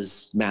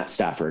has Matt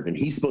Stafford, and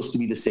he's supposed to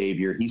be the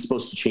savior. He's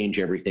supposed to change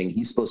everything.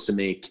 He's supposed to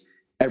make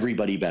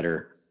everybody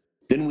better.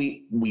 Then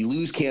we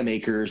lose Cam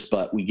Akers,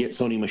 but we get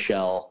Sony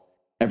Michel.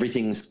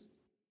 Everything's,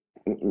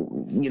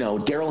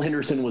 Darrell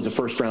Henderson was a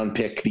first-round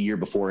pick the year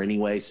before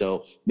anyway,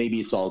 so maybe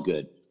it's all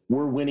good.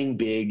 We're winning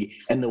big,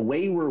 and the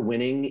way we're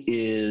winning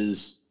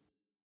is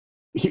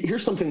 –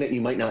 here's something that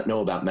you might not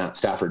know about Matt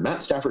Stafford.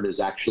 Matt Stafford is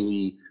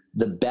actually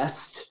the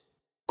best –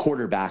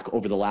 quarterback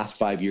over the last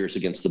 5 years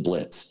against the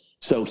blitz.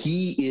 So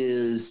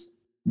he's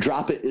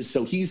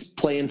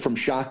playing from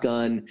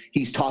shotgun.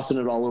 He's tossing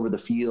it all over the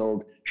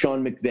field.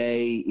 Sean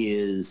McVay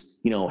is,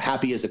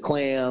 happy as a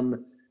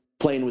clam,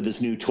 playing with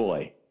his new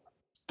toy.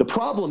 The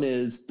problem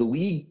is the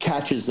league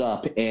catches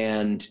up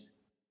and,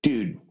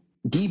 dude,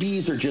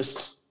 DBs are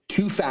just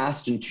too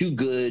fast and too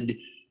good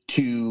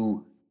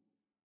to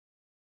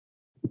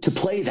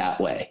play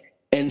that way.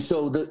 And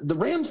so the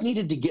Rams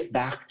needed to get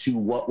back to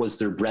what was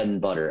their bread and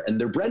butter. And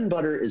their bread and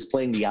butter is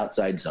playing the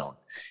outside zone.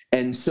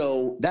 And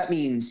so that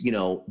means,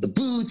 the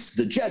boots,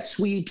 the jet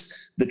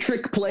sweeps, the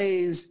trick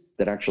plays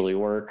that actually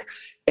work.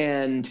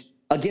 And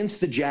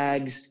against the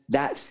Jags,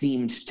 that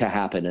seemed to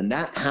happen. And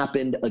that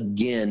happened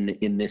again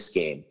in this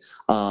game.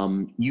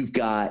 You've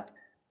got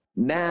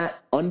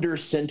Matt under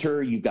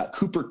center. You've got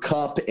Cooper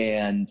Kupp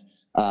and,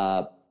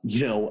 a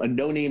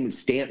no-name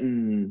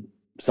Stanton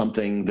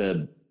something,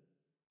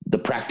 the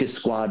practice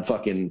squad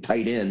fucking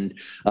tight end,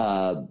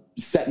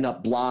 setting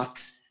up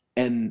blocks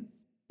and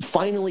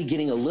finally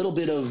getting a little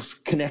bit of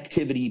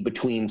connectivity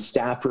between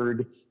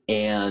Stafford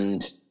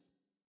and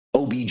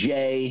OBJ.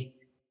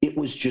 It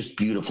was just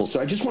beautiful. So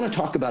I just want to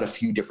talk about a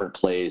few different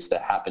plays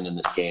that happened in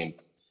this game.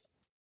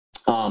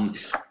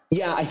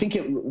 I think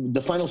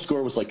the final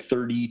score was like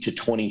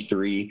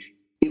 30-23.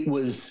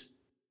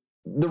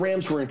 The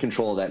Rams were in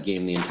control of that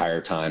game the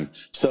entire time.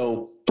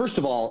 So first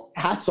of all,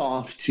 hats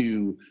off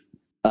to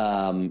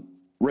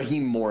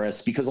Raheem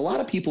Morris, because a lot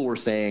of people were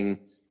saying,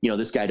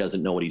 this guy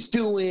doesn't know what he's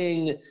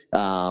doing.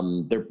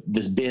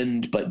 This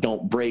bend but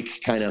don't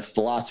break kind of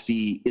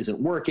philosophy isn't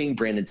working.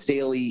 Brandon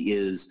Staley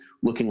is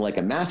looking like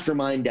a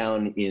mastermind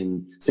down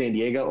in San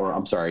Diego, or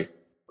I'm sorry,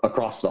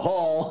 across the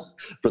hall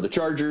for the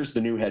Chargers,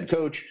 the new head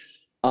coach.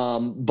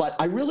 But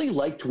I really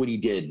liked what he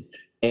did.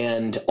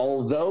 And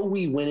although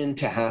we went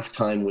into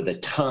halftime with a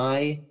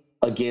tie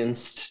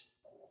against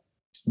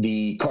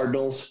the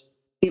Cardinals,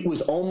 it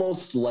was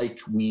almost like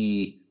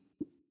we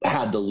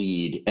had the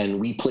lead and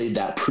we played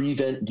that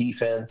prevent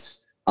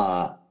defense,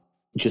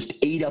 just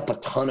ate up a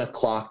ton of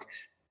clock.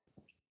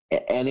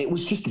 And it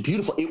was just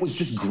beautiful. It was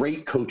just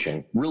great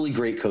coaching, really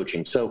great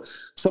coaching. So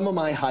some of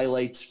my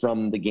highlights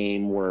from the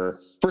game were,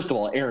 first of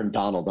all, Aaron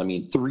Donald.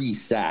 3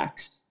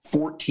 sacks,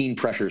 14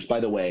 pressures. By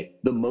the way,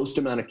 the most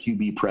amount of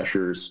QB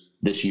pressures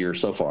this year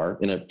so far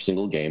in a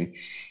single game.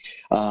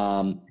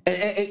 And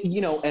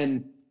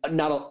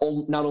not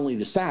only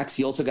the sacks,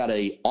 he also got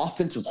a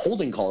offensive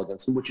holding call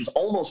against him, which is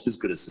almost as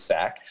good as the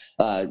sack.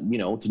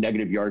 It's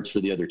negative yards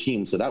for the other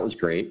team, so that was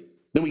great.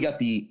 Then we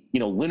got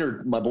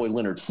Leonard, my boy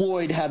Leonard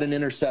Floyd had an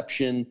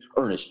interception.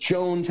 Ernest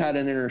Jones had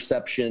an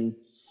interception.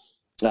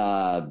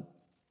 And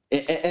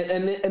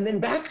then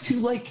back to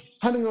like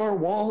having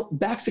our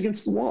backs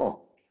against the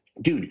wall.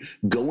 Dude,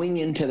 going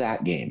into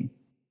that game,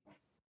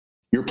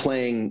 you're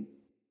playing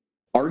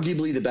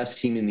arguably the best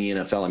team in the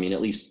NFL.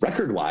 At least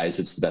record-wise,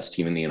 it's the best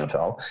team in the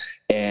NFL.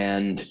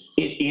 And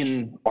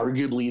in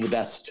arguably the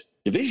best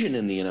division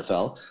in the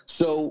NFL.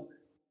 So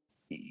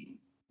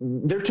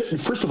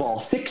first of all,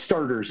 6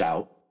 starters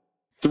out.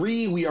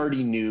 3 we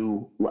already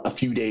knew a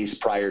few days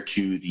prior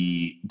to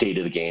the date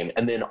of the game.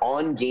 And then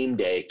on game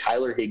day,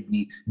 Tyler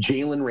Higbee,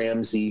 Jalen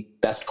Ramsey,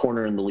 best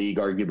corner in the league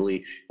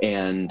arguably,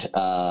 and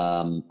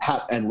Rob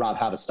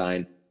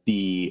Havenstein,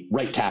 the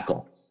right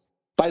tackle.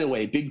 By the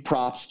way, big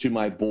props to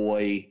my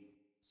boy,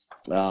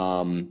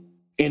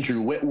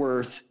 Andrew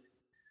Whitworth,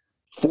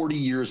 40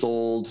 years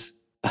old.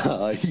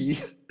 He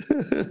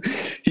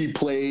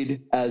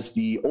played as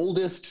the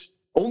oldest,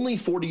 only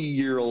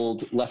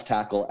 40-year-old left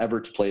tackle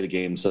ever to play the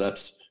game. So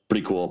that's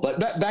pretty cool. But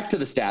back to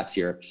the stats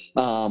here.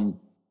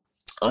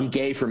 I'm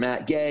Gay for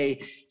Matt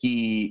Gay.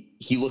 He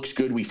looks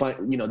good. We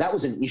find, that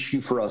was an issue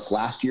for us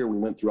last year. We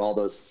went through all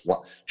those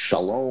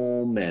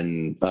Shalom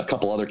and a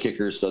couple other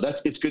kickers. So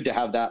it's good to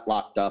have that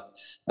locked up.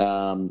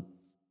 But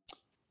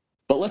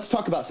let's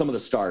talk about some of the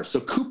stars.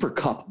 So Cooper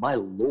Kupp, my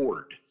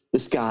Lord,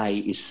 this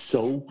guy is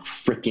so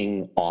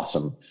freaking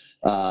awesome.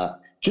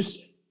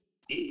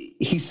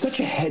 He's such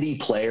a heady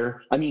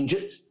player.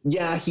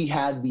 He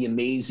had the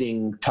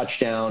amazing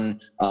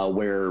touchdown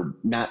where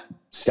Matt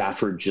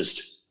Stafford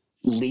just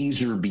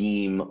laser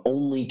beam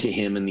only to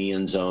him in the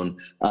end zone.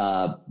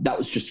 That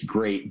was just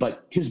great.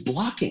 But his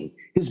blocking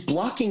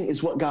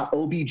is what got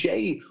OBJ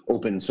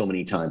open so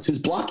many times. His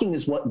blocking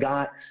is what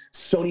got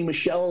Sony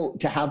Michel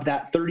to have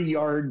that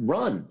 30-yard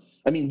run.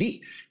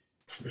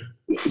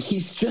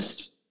 He's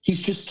just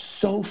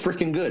so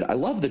freaking good. I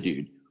love the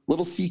dude.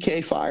 Little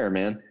CK Fire,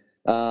 man.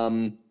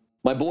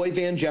 My boy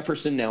Van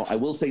Jefferson. Now, I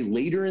will say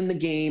later in the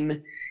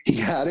game, he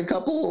had a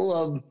couple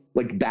of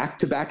like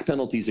back-to-back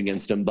penalties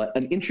against him, but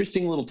an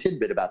interesting little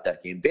tidbit about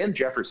that game. Van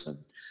Jefferson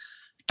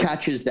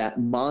catches that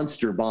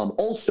monster bomb.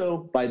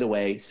 Also, by the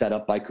way, set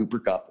up by Cooper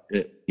Kupp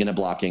in a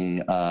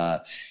blocking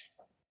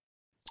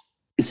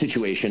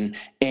situation.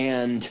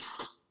 And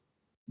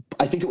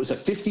I think it was a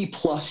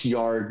 50-plus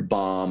yard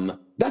bomb.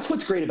 That's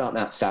what's great about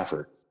Matt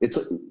Stafford. It's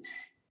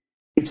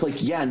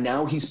like, yeah,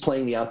 now he's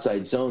playing the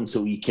outside zone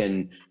so he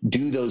can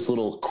do those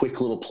little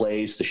quick little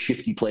plays, the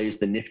shifty plays,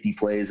 the nifty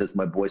plays, as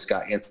my boy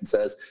Scott Hansen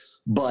says.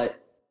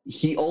 But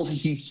he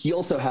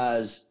also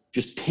has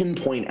just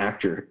pinpoint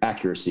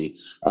accuracy.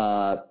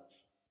 The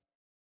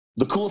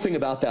cool thing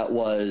about that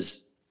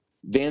was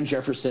Van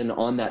Jefferson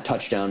on that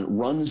touchdown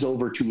runs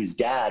over to his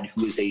dad,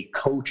 who is a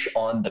coach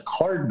on the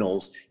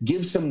Cardinals,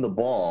 gives him the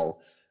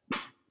ball.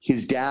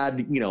 His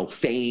dad,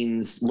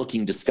 feigns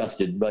looking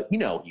disgusted, but he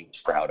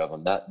was proud of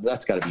him.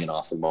 That's got to be an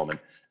awesome moment.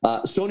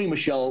 Sony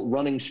Michel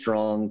running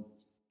strong.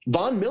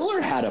 Von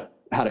Miller had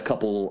a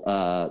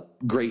couple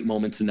great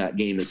moments in that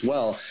game as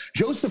well.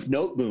 Joseph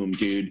Noteboom,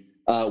 dude.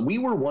 We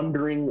were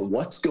wondering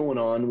what's going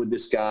on with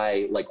this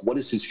guy. Like, what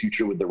is his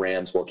future with the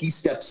Rams? Well, he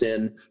steps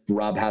in for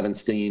Rob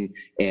Havenstein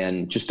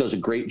and just does a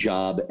great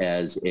job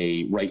as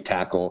a right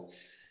tackle.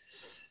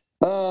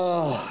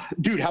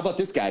 Dude, how about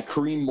this guy?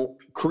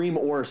 Kareem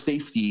Orr,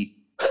 safety,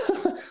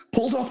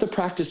 pulled off the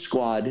practice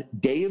squad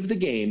day of the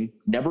game,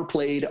 never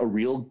played a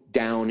real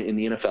down in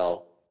the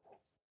NFL.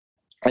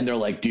 And they're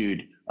like,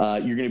 dude,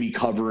 you're going to be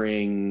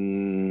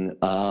covering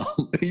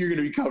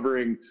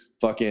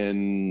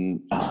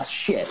fucking,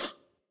 shit.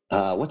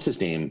 What's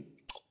his name?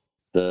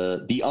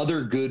 The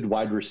other good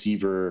wide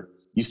receiver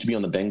used to be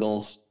on the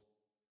Bengals.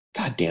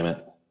 God damn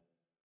it.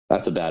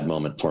 That's a bad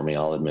moment for me,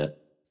 I'll admit.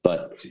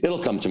 But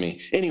it'll come to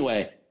me.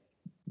 Anyway,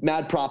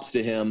 mad props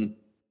to him.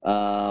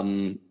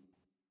 Darrell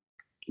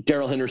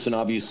Henderson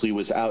obviously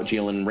was out.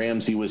 Jalen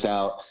Ramsey was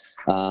out.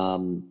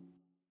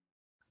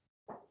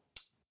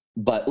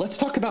 But let's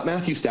talk about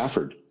Matthew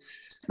Stafford.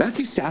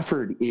 Matthew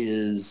Stafford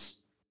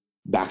is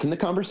back in the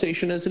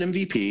conversation as an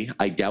MVP.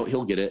 I doubt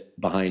he'll get it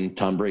behind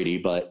Tom Brady,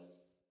 but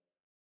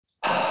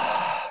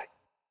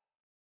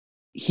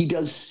he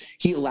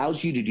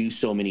allows you to do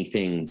so many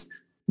things.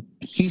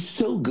 He's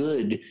so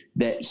good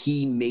that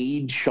he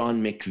made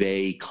Sean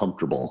McVay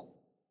comfortable.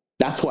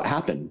 That's what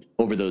happened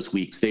over those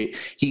weeks.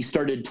 He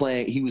started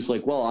playing. He was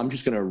like, well, I'm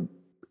just going to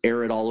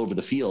air it all over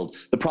the field.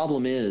 The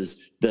problem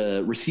is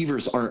the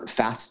receivers aren't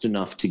fast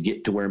enough to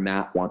get to where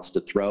Matt wants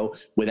to throw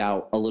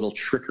without a little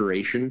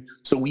trickeration.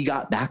 So we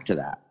got back to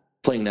that,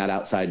 playing that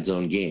outside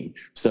zone game.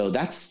 So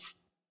that's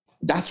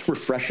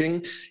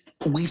refreshing.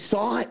 We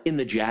saw it in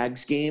the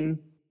Jags game,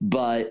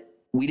 but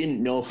we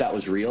didn't know if that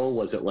was real.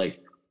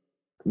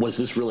 Was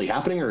this really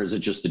happening, or is it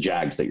just the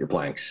Jags that you're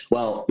playing?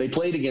 Well, they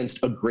played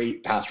against a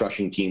great pass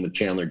rushing team with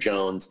Chandler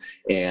Jones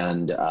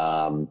and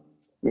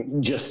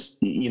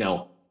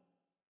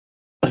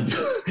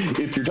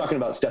if you're talking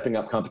about stepping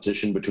up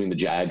competition between the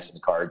Jags and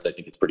the Cards, I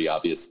think it's pretty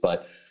obvious.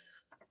 But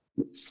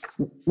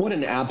what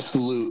an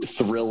absolute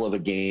thrill of a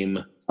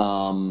game.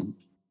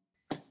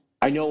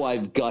 I know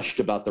I've gushed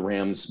about the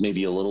Rams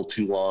maybe a little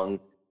too long.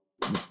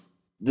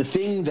 The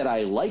thing that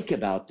I like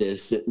about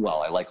this,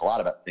 I like a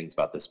lot of things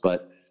about this,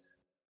 but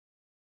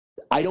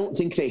I don't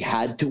think they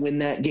had to win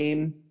that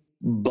game,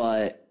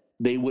 but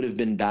they would have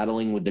been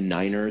battling with the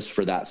Niners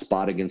for that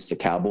spot against the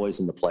Cowboys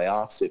in the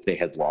playoffs if they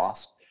had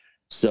lost.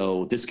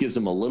 So this gives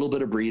them a little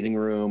bit of breathing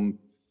room,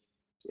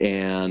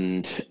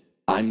 and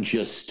I'm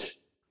just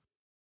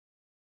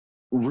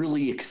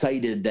really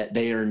excited that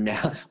they are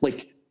now,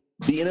 like,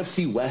 the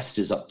NFC West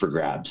is up for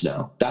grabs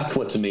now. That's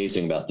what's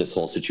amazing about this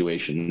whole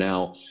situation.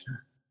 Now,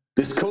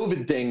 this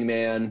COVID thing,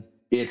 man,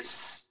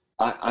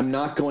 I'm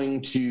not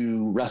going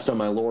to rest on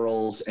my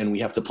laurels, and we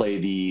have to play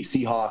the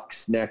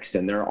Seahawks next,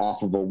 and they're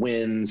off of a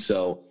win.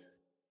 So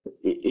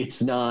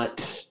it's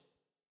not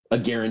a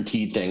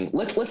guaranteed thing.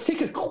 Let's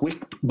take a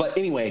quick, but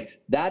anyway,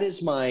 that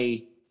is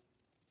my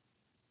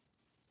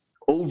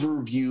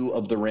overview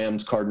of the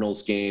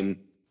Rams-Cardinals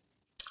game.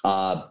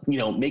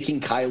 Making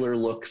Kyler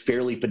look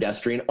fairly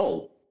pedestrian.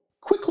 Oh,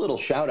 quick little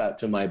shout out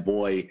to my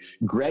boy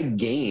Greg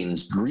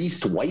Gaines,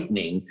 greased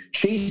whitening,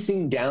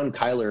 chasing down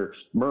Kyler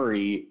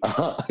Murray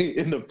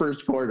in the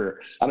first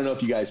quarter. I don't know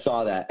if you guys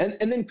saw that.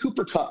 And then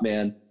Cooper Kupp,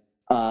 man,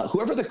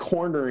 whoever the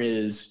corner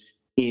is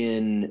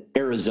in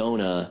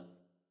Arizona,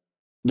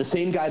 the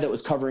same guy that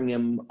was covering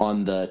him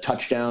on the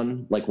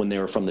touchdown, like when they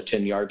were from the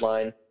 10-yard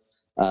line,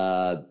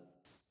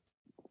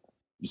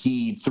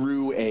 he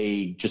threw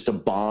just a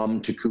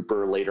bomb to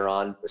Cooper later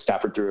on.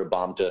 Stafford threw a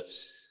bomb to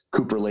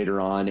Cooper later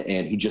on,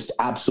 and he just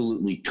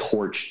absolutely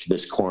torched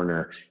this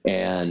corner.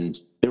 And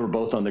they were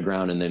both on the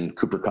ground, and then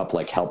Cooper Kupp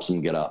helps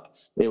him get up.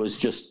 It was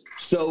just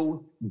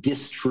so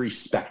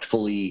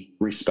disrespectfully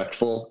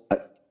respectful. I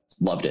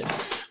loved it.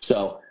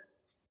 So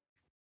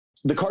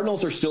the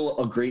Cardinals are still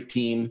a great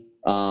team.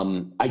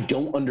 I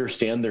don't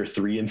understand their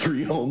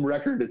 3-3 home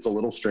record. It's a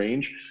little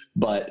strange,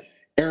 but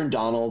Aaron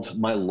Donald,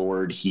 my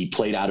Lord, he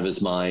played out of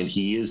his mind.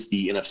 He is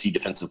the NFC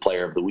Defensive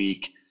Player of the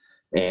Week.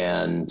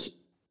 And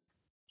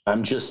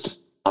I'm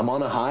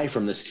on a high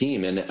from this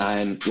team.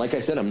 And like I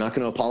said, I'm not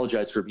going to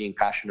apologize for being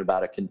passionate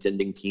about a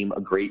contending team,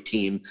 a great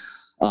team.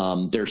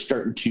 They're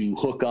starting to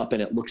hook up,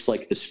 and it looks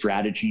like the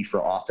strategy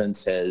for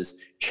offense has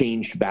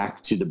changed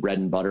back to the bread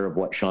and butter of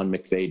what Sean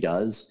McVay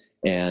does.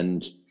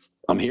 And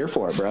I'm here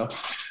for it, bro.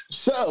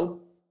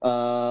 So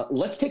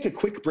let's take a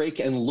quick break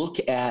and look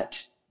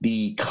at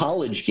the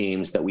college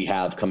games that we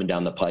have coming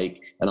down the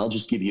pike. And I'll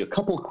just give you a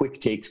couple of quick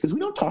takes because we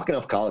don't talk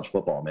enough college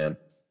football, man.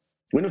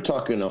 We don't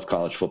talk enough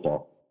college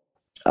football.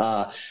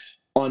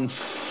 On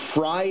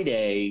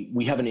Friday,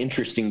 we have an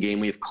interesting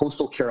game. We have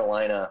Coastal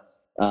Carolina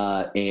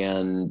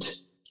and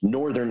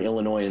Northern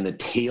Illinois in the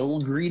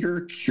Tail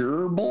Greeter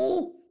Cure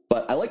Bowl.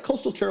 But I like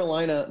Coastal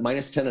Carolina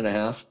minus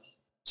 10.5.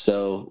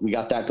 So we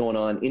got that going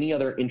on. Any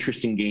other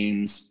interesting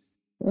games?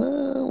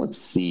 Let's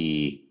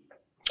see.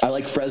 I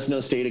like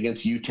Fresno State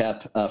against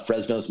UTEP.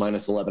 Fresno's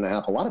minus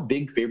 11.5. A lot of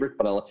big favorites,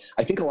 but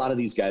I think a lot of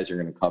these guys are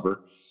going to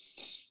cover.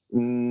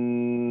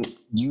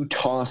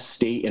 Utah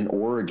State and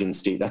Oregon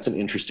State. That's an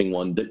interesting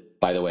one.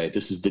 By the way,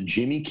 this is the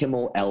Jimmy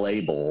Kimmel LA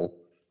Bowl.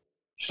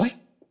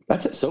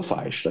 That's at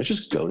SoFi. Should I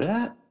just go to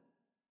that?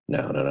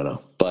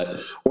 No.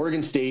 But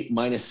Oregon State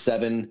minus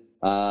 7.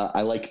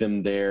 I like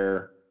them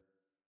there.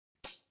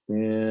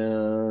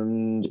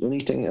 And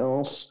anything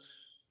else?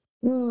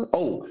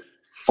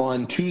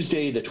 On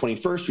Tuesday, the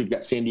 21st, we've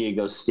got San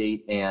Diego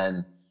State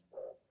and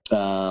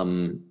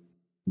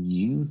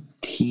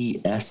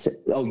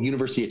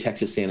University of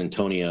Texas San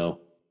Antonio.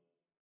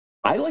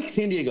 I like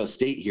San Diego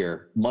State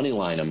here. Money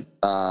line them.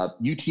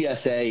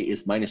 UTSA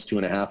is minus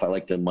 2.5. I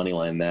like to money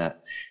line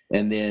that.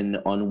 And then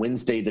on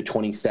Wednesday, the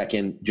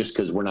 22nd, just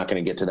because we're not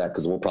going to get to that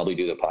because we'll probably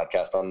do the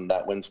podcast on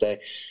that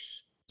Wednesday,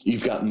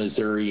 you've got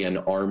Missouri and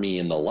Army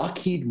in the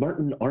Lockheed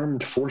Martin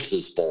Armed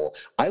Forces Bowl.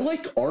 I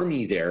like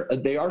Army there.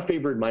 They are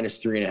favored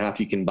minus 3.5.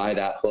 You can buy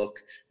that hook.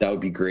 That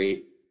would be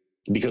great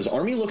because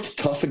Army looked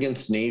tough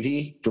against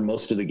Navy for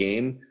most of the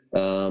game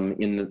I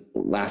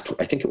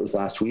think it was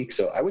last week.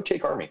 So I would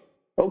take Army.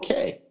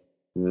 Okay,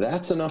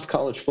 that's enough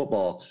college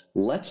football.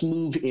 Let's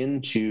move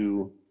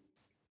into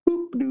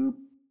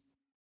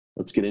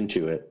let's get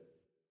into it.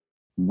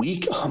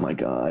 Oh my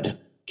God.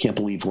 Can't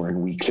believe we're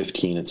in week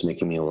 15. It's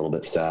making me a little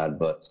bit sad,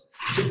 but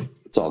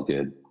it's all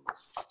good.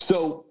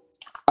 So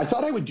I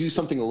thought I would do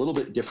something a little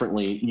bit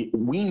differently.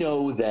 We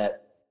know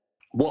that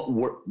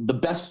the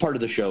best part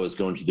of the show is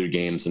going to their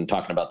games and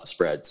talking about the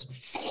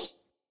spreads.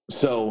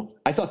 So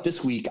I thought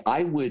this week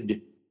I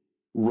would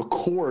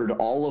record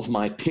all of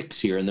my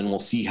picks here, and then we'll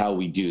see how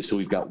we do. So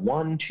we've got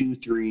 1, 2,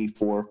 3,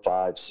 4,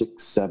 5,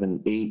 6,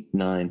 7, 8,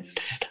 9,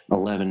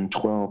 11,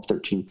 12,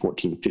 13,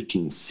 14,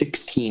 15,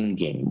 16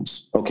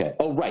 games. Okay.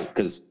 Oh, right,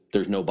 because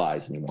there's no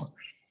buys anymore.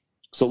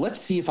 So let's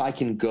see if I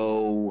can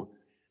go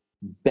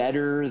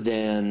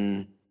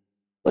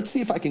let's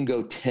see if I can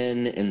go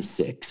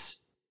 10-6.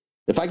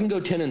 If I can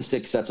go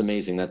 10-6, that's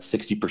amazing. That's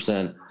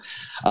 60%.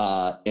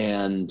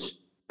 And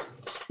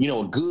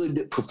a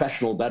good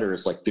professional bettor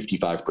is like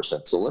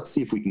 55%. So let's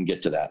see if we can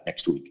get to that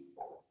next week.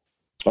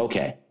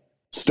 Okay.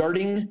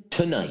 Starting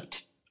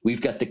tonight,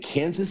 we've got the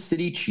Kansas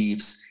City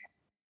Chiefs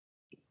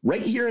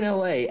right here in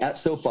LA at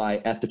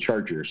SoFi at the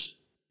Chargers.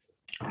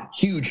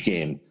 Huge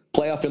game.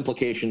 Playoff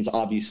implications,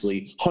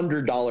 obviously.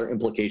 $100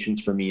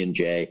 implications for me and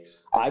Jay.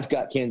 I've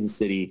got Kansas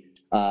City.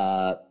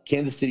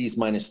 Kansas City's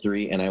minus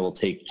 3, and I will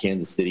take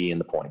Kansas City in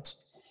the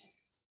points.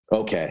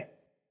 Okay.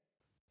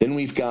 Then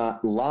we've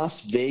got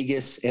Las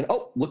Vegas, and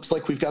looks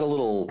like we've got a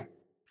little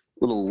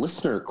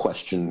listener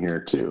question here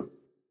too.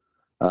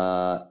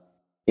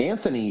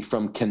 Anthony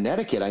from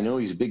Connecticut, I know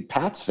he's a big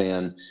Pats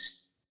fan.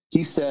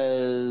 He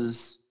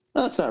says,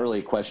 that's not really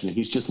a question.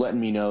 He's just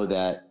letting me know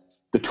that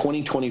the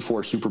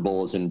 2024 Super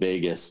Bowl is in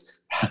Vegas.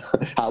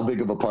 How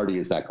big of a party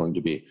is that going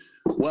to be?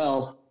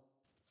 Well,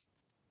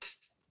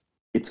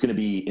 it's going to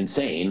be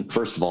insane,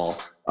 first of all.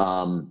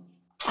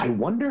 I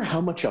wonder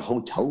how much a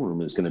hotel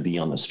room is going to be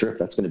on the Strip.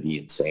 That's going to be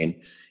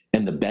insane.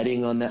 And the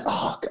betting on that,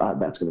 oh God,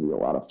 that's going to be a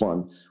lot of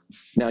fun.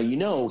 Now,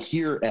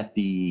 here at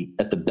the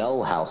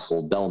Bell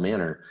household, Bell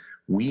Manor,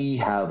 we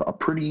have a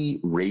pretty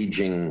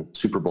raging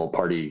Super Bowl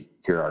party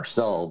here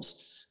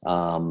ourselves.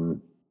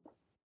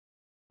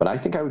 But I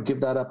think I would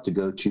give that up to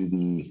go to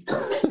the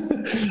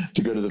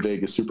the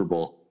Vegas Super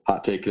Bowl.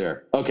 Hot take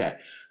there. Okay,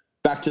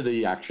 back to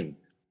the action.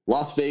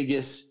 Las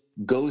Vegas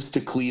goes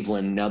to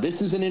Cleveland. Now,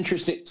 this is an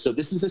interesting. So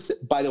this is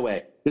by the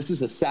way, this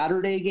is a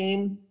Saturday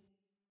game,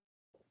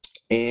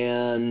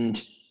 and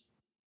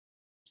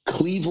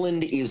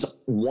Cleveland is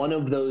one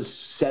of those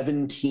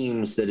 7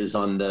 teams that is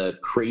on the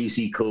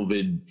crazy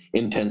COVID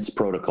intense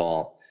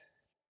protocol.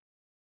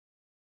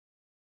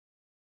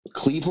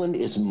 Cleveland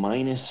is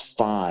minus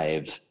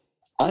 5.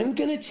 I'm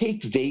going to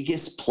take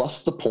Vegas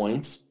plus the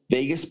points,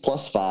 Vegas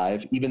plus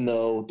 5, even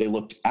though they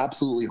looked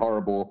absolutely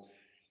horrible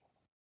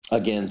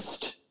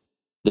against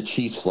the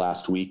Chiefs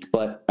last week.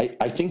 But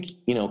I think,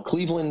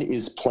 Cleveland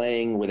is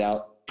probably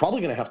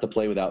going to have to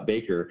play without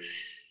Baker.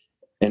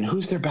 And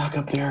who's their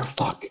backup there?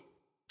 Fuck.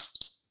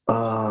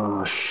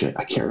 Oh, shit.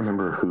 I can't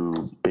remember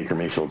who Baker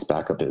Mayfield's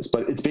backup is,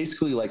 but it's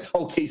basically like,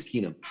 Case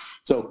Keenum.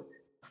 So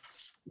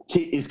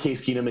is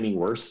Case Keenum any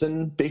worse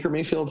than Baker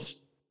Mayfield's?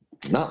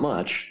 Not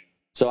much.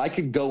 So I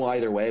could go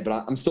either way,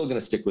 but I'm still going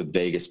to stick with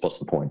Vegas plus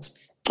the points.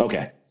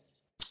 Okay.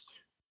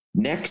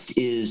 Next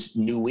is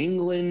New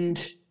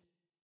England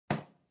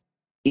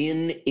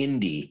in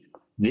Indy.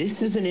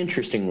 This is an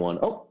interesting one.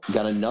 Oh,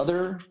 got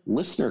another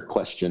listener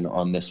question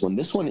on this one.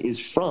 This one is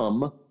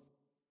from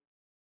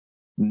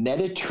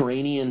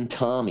Mediterranean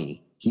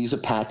Tommy. He's a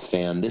Pats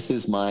fan. This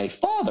is my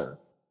father.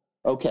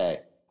 Okay.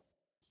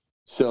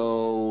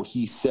 So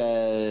he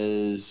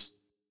says,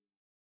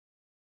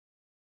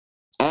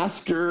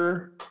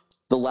 after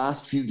the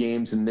last few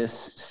games in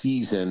this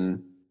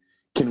season,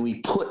 can we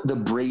put the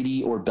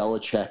Brady or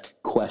Belichick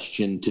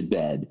question to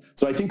bed?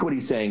 So I think what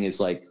he's saying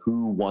is like,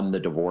 who won the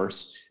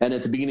divorce? And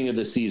at the beginning of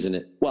the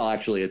season,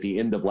 actually at the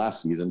end of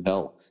last season,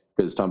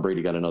 because Tom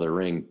Brady got another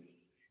ring,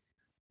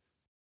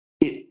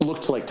 it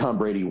looked like Tom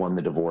Brady won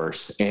the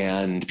divorce.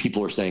 And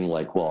people are saying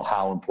like, well,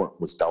 how important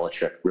was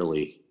Belichick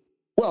really?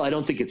 Well, I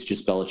don't think it's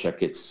just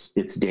Belichick. It's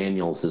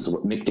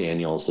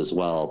McDaniels as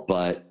well.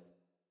 But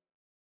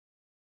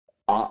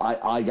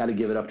I got to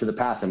give it up to the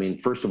Pats. I mean,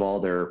 first of all,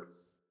 they're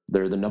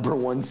the number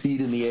one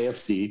seed in the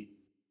AFC.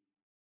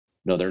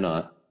 No, they're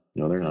not.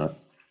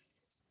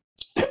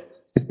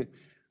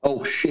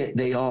 Oh, shit,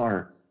 they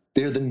are.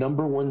 They're the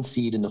number one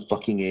seed in the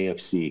fucking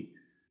AFC.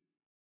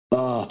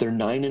 They're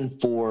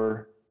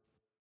 9-4.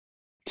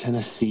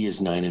 Tennessee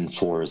is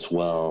 9-4 as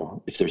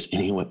well. If there's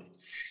anyone...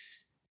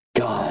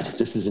 God,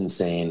 this is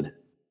insane.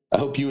 I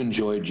hope you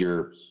enjoyed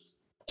your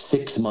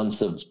 6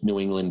 months of New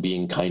England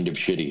being kind of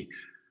shitty.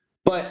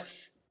 But,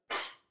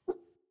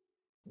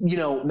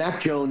 Mac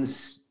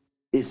Jones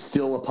is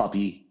still a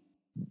puppy.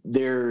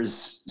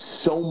 There's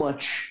so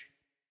much.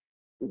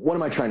 What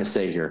am I trying to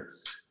say here?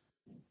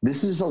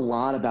 This is a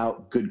lot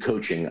about good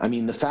coaching. I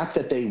mean, the fact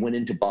that they went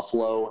into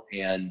Buffalo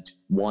and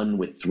won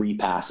with 3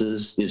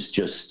 passes is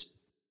just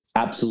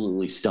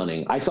absolutely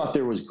stunning. I thought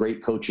there was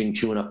great coaching,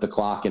 chewing up the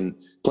clock and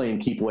playing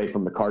keep away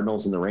from the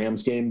Cardinals in the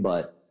Rams game,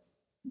 but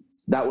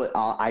that was,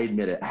 I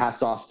admit it.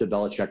 Hats off to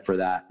Belichick for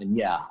that. And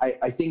yeah,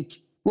 I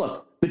think,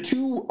 look, the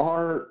two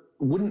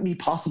wouldn't be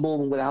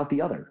possible without the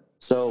other.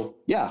 So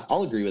yeah,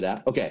 I'll agree with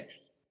that. Okay.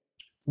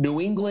 New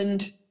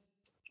England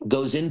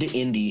goes into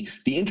Indy.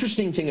 The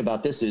interesting thing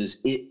about this is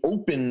it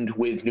opened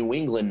with New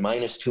England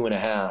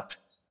 -2.5,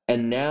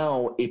 and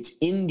now it's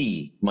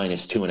Indy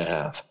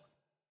 -2.5.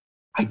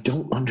 I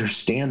don't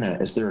understand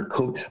that. Is there a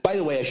code? By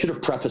the way, I should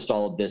have prefaced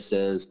all of this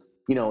as,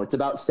 it's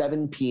about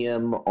 7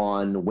 p.m.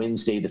 on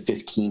Wednesday, the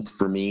 15th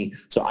for me.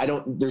 So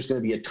there's going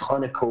to be a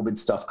ton of COVID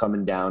stuff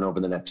coming down over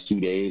the next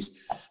 2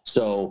 days.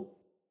 So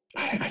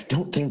I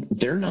don't think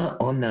they're not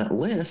on that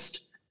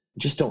list.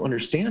 Just don't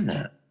understand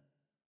that.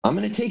 I'm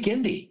going to take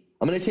Indy.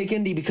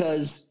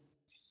 Because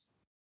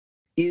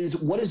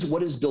what is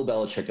Bill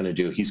Belichick going to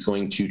do? He's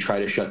going to try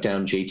to shut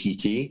down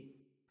JTT.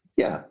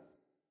 Yeah.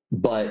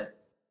 But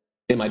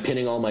am I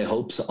pinning all my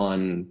hopes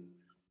on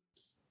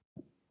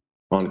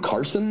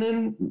Carson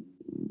then?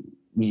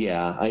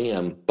 Yeah, I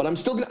am. But I'm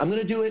going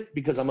to do it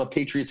because I'm a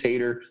Patriots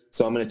hater.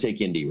 So I'm going to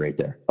take Indy right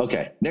there.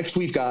 Okay. Next,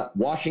 we've got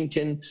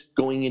Washington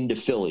going into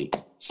Philly.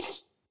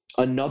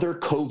 Another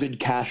COVID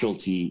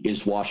casualty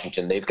is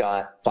Washington. They've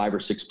got 5 or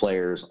 6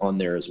 players on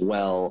there as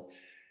well.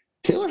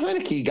 Taylor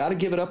Heineke, got to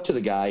give it up to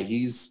the guy.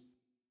 He's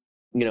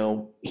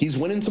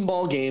winning some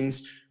ball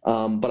games,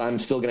 but I'm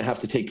still going to have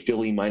to take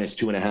Philly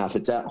 -2.5.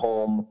 It's at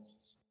home.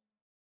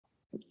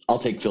 I'll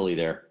take Philly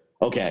there.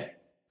 Okay.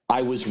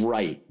 I was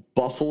right.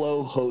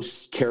 Buffalo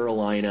hosts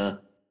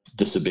Carolina.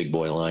 This is a big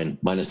boy line,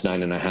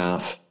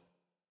 -9.5.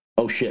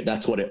 Oh shit.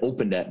 That's what it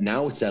opened at.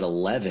 Now it's at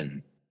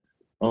 11.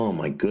 Oh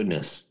my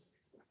goodness.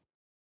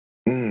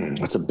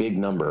 That's a big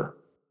number,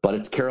 but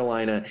it's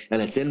Carolina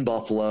and it's in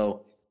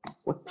Buffalo.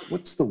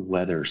 What's the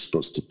weather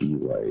supposed to be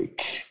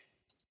like?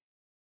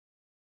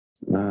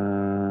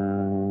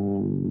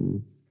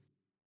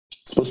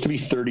 It's supposed to be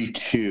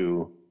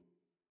 32.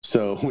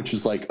 So, which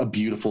is like a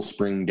beautiful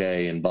spring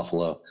day in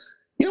Buffalo.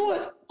 You know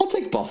what? I'll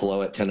take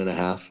Buffalo at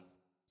 10.5.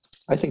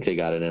 I think they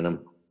got it in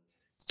them.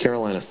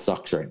 Carolina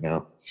sucks right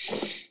now.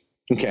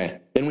 Okay.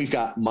 Then we've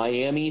got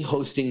Miami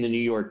hosting the New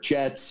York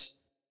Jets.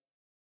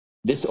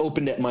 This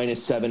opened at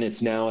 -7.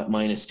 It's now at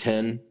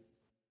 -10.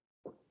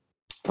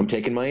 I'm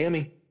taking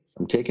Miami.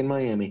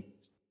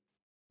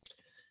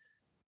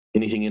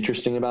 Anything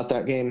interesting about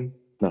that game?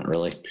 Not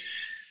really.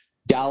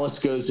 Dallas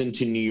goes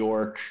into New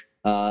York.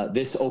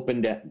 This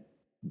opened at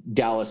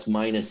Dallas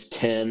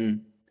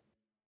 -10,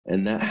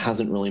 and that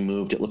hasn't really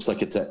moved. It looks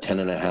like it's at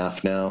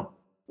 10.5 now.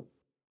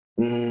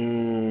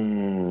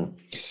 Who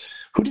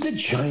did the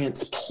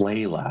Giants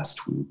play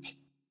last week?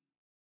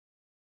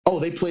 Oh,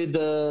 they played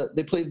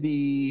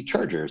the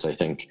Chargers, I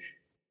think,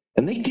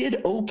 and they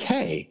did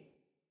okay.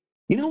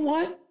 You know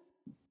what?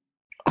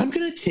 I'm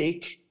going to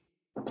take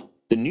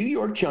the New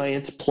York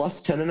Giants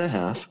plus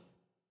 10.5,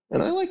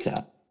 and I like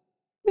that.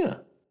 Yeah.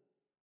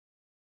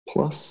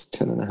 Plus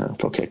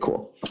 10.5. Okay,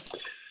 cool.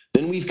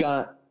 Then we've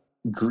got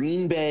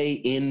Green Bay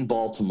in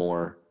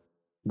Baltimore.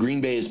 Green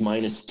Bay is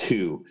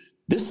 -2.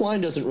 this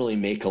line doesn't really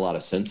make a lot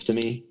of sense to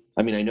me.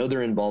 I mean, I know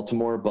they're in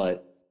Baltimore,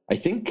 but I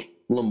think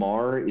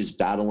Lamar is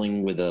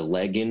battling with a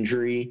leg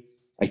injury.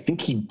 I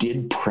think he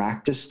did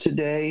practice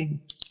today.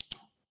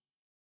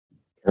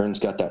 Aaron's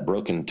got that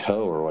broken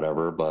toe or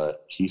whatever,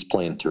 but he's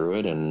playing through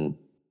it, and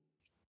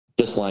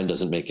this line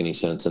doesn't make any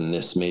sense, and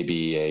this may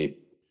be a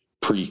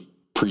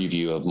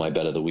preview of my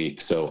bet of the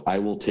week. So I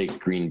will take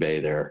Green Bay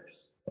there.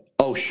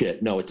 Oh,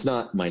 shit. No, it's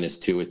not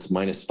 -2. It's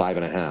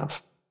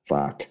 -5.5.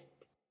 Fuck.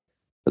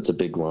 That's a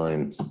big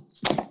line.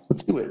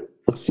 Let's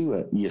see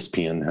what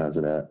ESPN has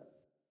it at.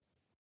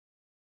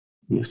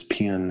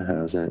 ESPN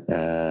has it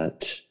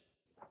at,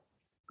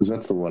 because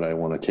that's the one I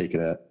want to take it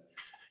at.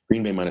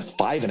 Green Bay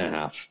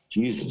 -5.5.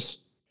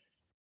 Jesus.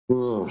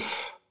 Ugh.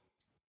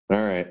 All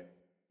right.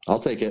 I'll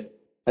take it.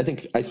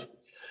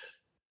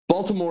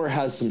 Baltimore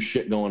has some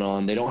shit going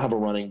on. They don't have a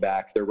running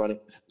back. They're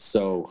running.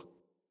 So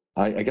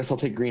I guess I'll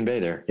take Green Bay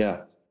there.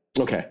 Yeah.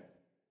 Okay.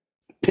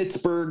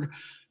 Pittsburgh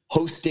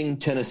hosting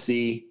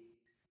Tennessee.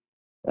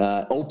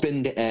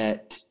 Opened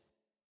at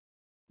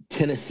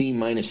Tennessee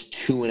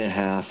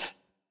 -2.5.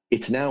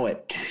 It's now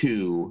at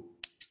 2.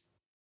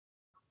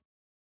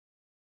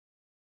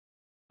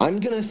 I'm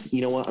going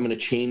to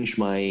change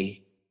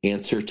my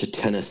answer to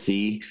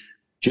Tennessee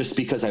just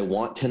because I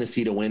want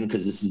Tennessee to win,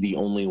 because this is the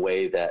only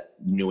way that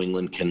New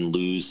England can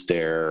lose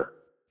their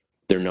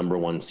number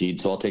 1 seed.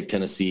 So I'll take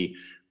Tennessee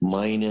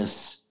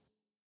 -2.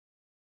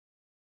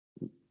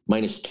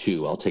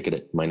 I'll take it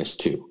at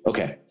 -2.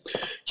 Okay.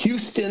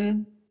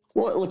 Houston.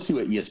 Well, let's see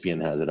what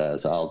ESPN has it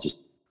as. I'll just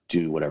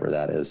do whatever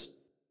that is.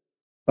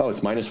 Oh,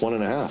 it's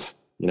 -1.5.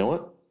 You know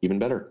what? Even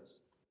better.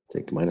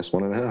 Take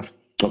 -1.5.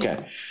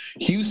 Okay.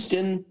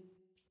 Houston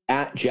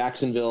at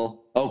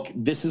Jacksonville. Oh,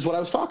 this is what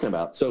I was talking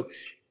about. So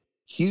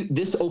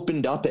this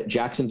opened up at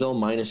Jacksonville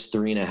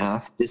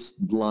 -3.5. This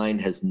line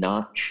has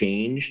not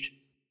changed.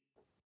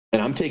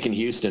 And I'm taking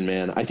Houston,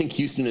 man. I think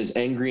Houston is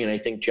angry, and I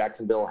think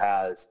Jacksonville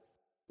has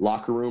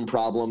locker room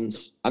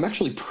problems. I'm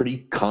actually pretty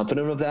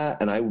confident of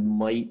that, and I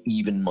might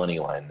even money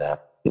line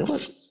that. You know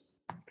what?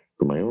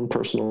 For my own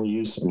personal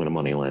use, I'm going to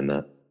money line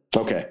that.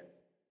 Okay.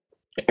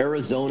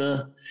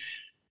 Arizona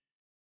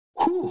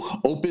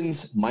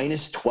opens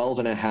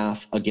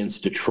 -12.5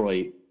 against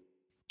Detroit.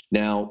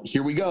 Now,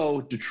 here we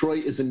go.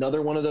 Detroit is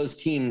another one of those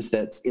teams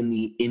that's in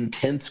the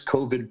intense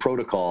COVID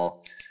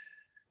protocol.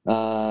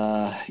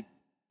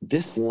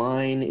 This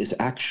line is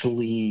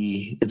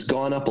actually, it's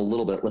gone up a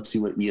little bit. Let's see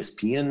what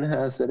ESPN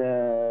has it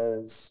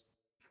as.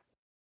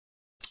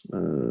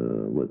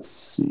 Let's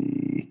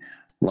see.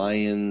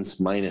 Lions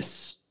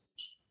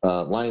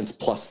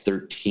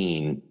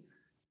 +13.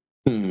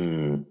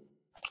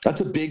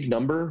 That's a big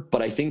number,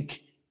 but I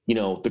think,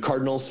 the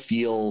Cardinals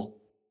feel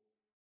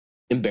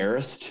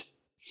embarrassed,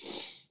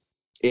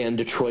 and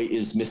Detroit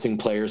is missing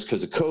players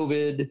because of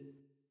COVID.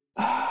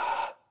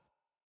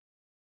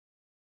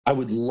 I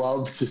would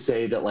love to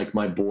say that, like,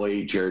 my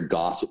boy Jared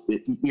Goff,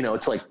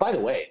 it's like, by the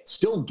way,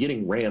 still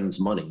getting Rams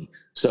money.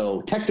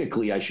 So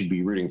technically I should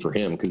be rooting for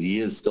him because he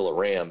is still a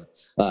Ram,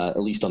 at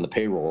least on the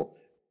payroll.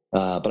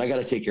 But I got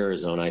to take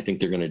Arizona. I think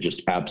they're going to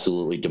just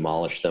absolutely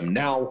demolish them.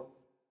 Now,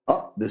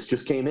 this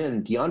just came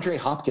in. DeAndre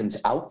Hopkins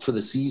out for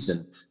the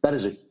season. That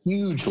is a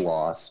huge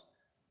loss.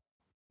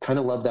 Kind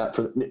of love that.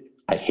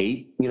 I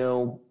hate,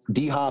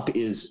 D-Hop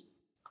is,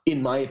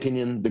 in my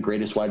opinion, the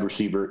greatest wide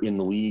receiver in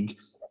the league.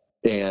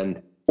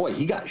 And boy,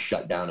 he got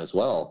shut down as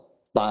well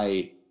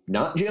by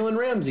not Jalen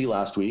Ramsey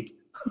last week.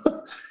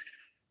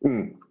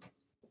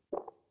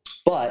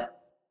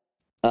 But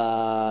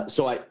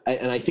so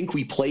I think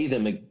we play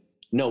them.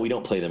 No, we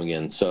don't play them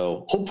again.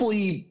 So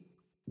hopefully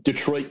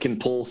Detroit can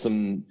pull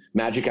some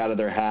magic out of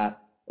their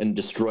hat and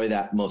destroy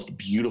that most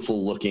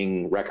beautiful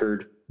looking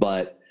record.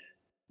 But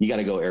you got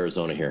to go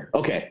Arizona here.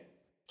 Okay.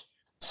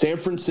 San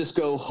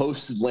Francisco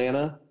hosts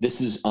Atlanta.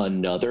 This is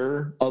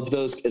another of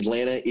those.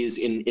 Atlanta is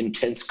in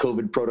intense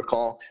COVID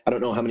protocol. I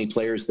don't know how many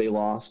players they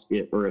lost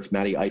or if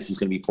Matty Ice is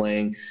going to be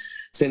playing.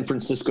 San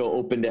Francisco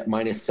opened at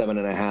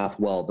 -7.5.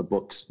 Well, the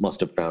books must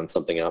have found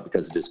something out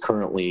because it is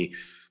currently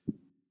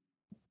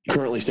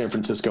San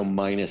Francisco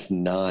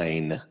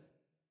 -9.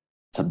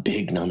 It's a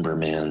big number,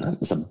 man.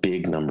 It's a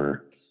big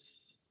number.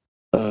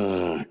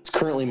 It's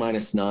currently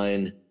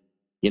 -9.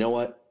 You know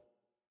what?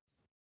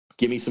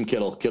 Give me some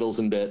Kittles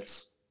and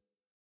bits.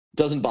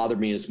 Doesn't bother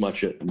me as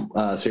much at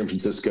San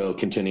Francisco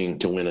continuing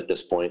to win at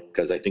this point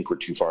because I think we're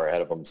too far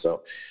ahead of them.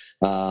 So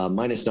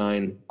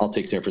 -9, I'll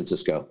take San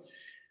Francisco.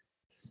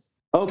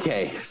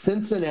 Okay,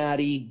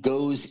 Cincinnati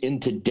goes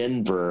into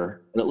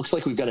Denver, and it looks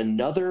like we've got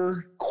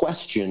another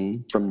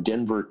question from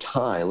Denver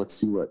Ty. Let's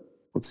see what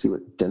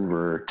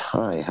Denver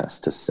Ty has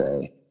to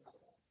say.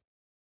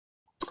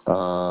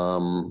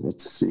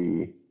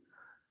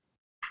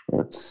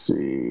 Let's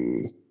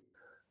see.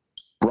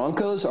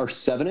 Broncos are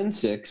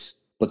 7-6.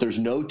 But there's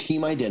no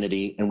team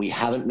identity, and we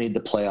haven't made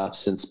the playoffs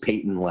since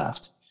Peyton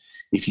left.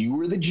 If you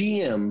were the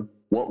GM,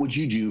 what would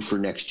you do for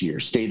next year?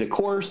 Stay the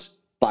course,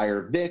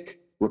 fire Vic,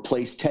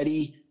 replace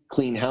Teddy,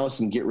 clean house,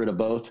 and get rid of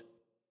both?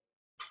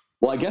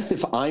 Well, I guess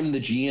if I'm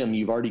the GM,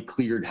 you've already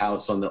cleared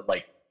house on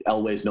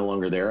Elway's no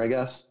longer there, I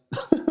guess.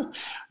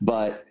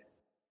 But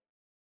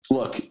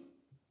look,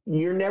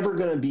 you're never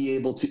going to be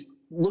able to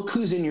look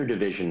who's in your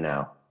division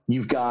now.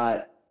 You've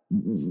got,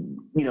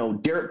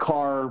 Derek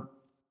Carr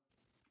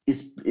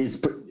is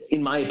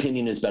in my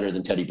opinion is better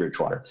than Teddy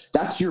Bridgewater.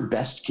 That's your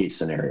best case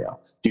scenario.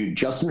 Dude,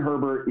 Justin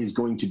Herbert is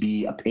going to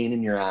be a pain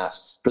in your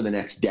ass for the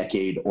next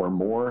decade or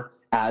more,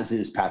 as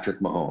is Patrick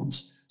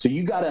Mahomes. So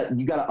you gotta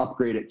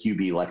upgrade at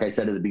QB. Like I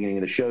said at the beginning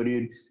of the show,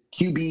 dude,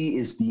 QB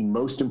is the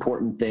most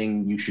important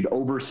thing. You should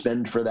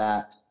overspend for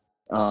that.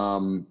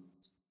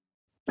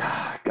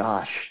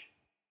 Gosh.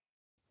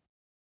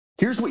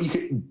 Here's what you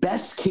could,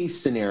 best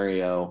case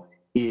scenario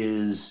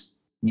is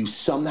you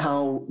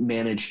somehow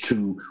manage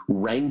to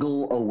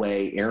wrangle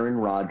away Aaron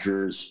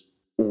Rodgers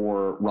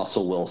or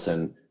Russell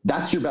Wilson.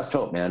 That's your best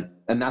hope, man.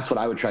 And that's what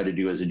I would try to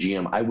do as a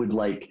GM. I would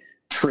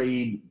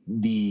trade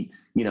the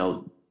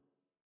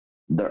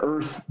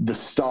earth, the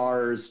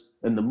stars,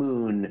 and the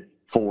moon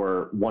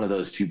for one of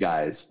those two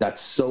guys.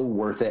 That's so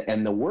worth it.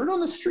 And the word on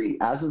the street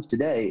as of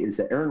today is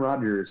that Aaron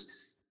Rodgers,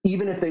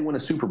 even if they win a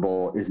Super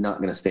Bowl, is not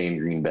going to stay in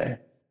Green Bay.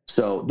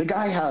 So the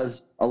guy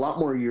has a lot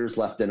more years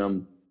left in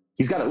him.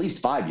 He's got at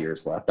least 5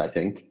 years left, I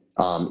think,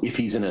 if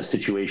he's in a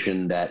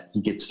situation that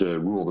he gets to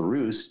rule the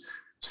roost.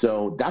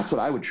 So that's what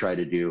I would try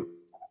to do.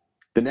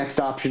 The next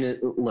option is,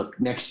 look,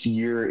 next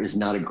year is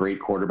not a great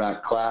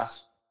quarterback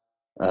class.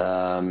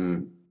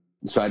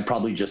 So I'd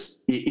probably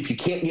just, if you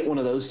can't get one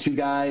of those two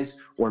guys,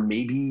 or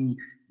maybe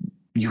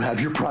you have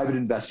your private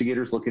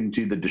investigators look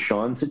into the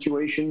Deshaun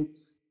situation,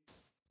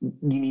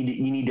 you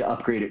need to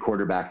upgrade at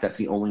quarterback. That's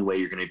the only way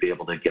you're going to be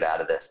able to get out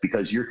of this,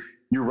 because your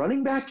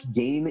running back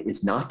game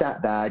is not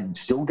that bad. You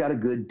still got a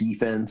good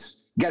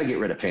defense. You got to get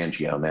rid of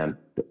Fangio, man.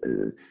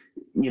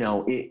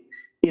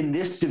 In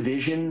this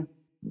division,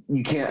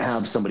 you can't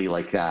have somebody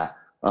like that.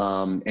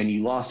 And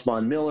you lost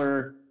Von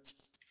Miller.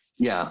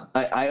 Yeah,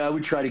 I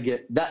would try to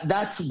get that.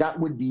 That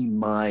would be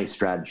my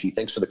strategy.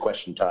 Thanks for the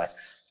question, Ty.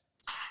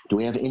 Do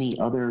we have any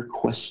other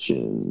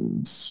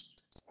questions?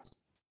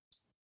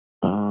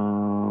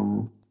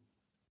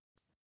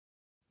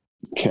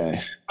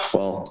 Okay.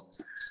 Well,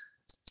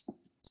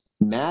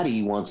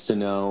 Maddie wants to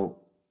know,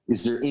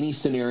 is there any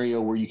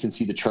scenario where you can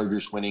see the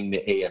Chargers winning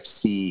the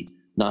AFC,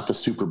 not the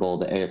Super Bowl,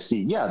 the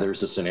AFC? Yeah,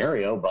 there's a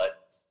scenario, but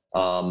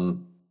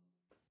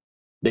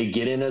they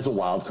get in as a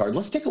wild card.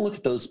 Let's take a look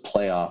at those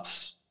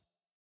playoffs,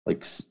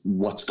 like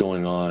what's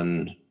going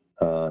on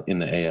in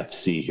the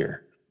AFC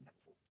here.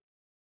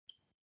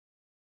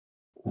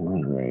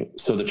 All right.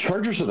 So the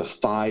Chargers are the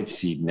 5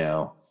 seed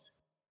now.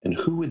 And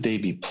who would they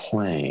be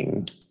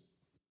playing?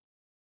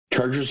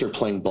 Chargers are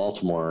playing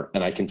Baltimore,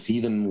 and I can see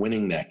them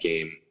winning that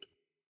game.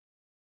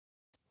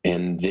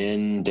 And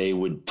then they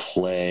would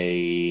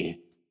play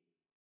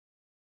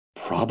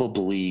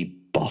probably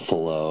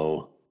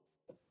Buffalo.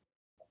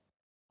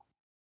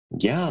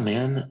 Yeah,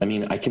 man. I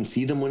mean, I can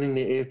see them winning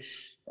the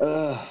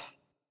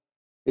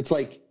it's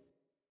like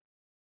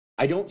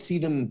I don't see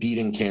them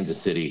beating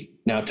Kansas City.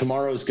 Now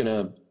tomorrow's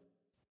gonna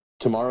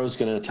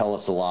tell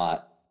us a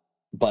lot,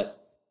 but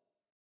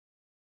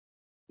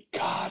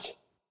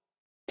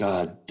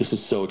God, this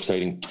is so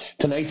exciting.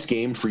 Tonight's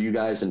game for you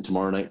guys and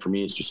tomorrow night for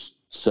me is just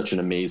such an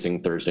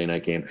amazing Thursday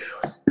night game.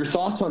 Your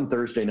thoughts on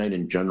Thursday night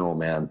in general,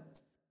 man?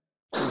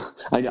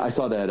 I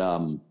saw that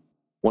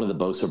one of the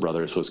Bosa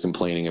brothers was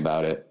complaining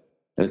about it,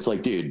 and it's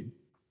like, dude,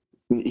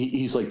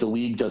 he's like, the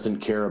league doesn't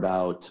care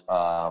about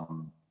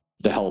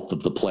the health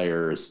of the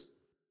players.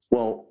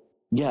 Well,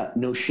 yeah,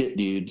 no shit,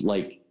 dude.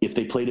 Like, if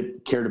they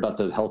cared about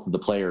the health of the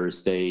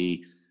players,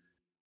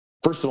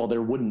 first of all,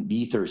 there wouldn't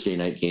be Thursday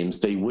night games.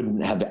 They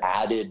wouldn't have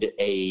added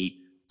a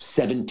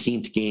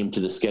 17th game to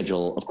the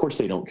schedule. Of course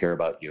they don't care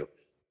about you.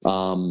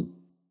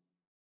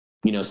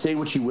 Say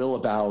what you will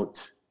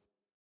about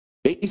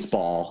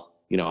baseball.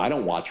 I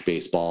don't watch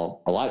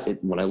baseball a lot.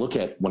 When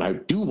I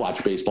do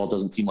watch baseball, it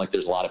doesn't seem like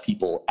there's a lot of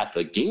people at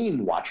the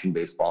game watching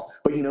baseball.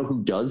 But you know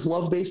who does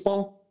love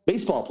baseball?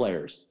 Baseball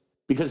players,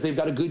 because they've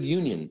got a good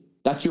union.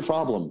 That's your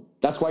problem.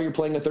 That's why you're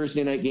playing a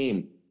Thursday night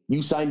game.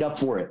 You signed up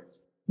for it.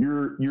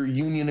 Your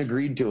union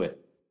agreed to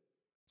it.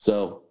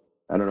 So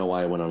I don't know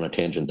why I went on a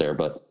tangent there,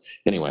 but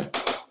anyway,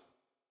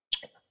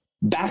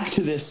 back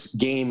to this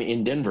game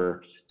in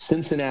Denver,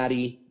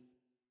 Cincinnati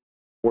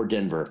or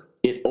Denver.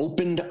 It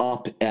opened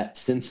up at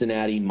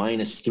Cincinnati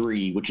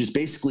 -3, which is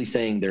basically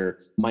saying they're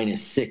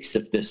 -6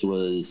 if this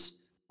was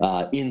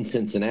in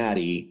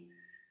Cincinnati.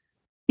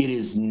 It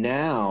is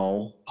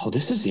now,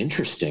 this is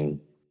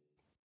interesting.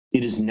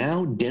 It is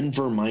now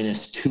Denver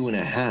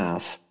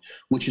 -2.5,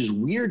 which is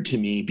weird to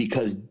me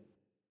because,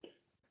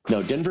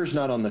 no, Denver's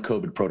not on the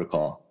COVID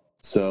protocol.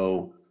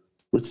 So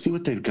let's see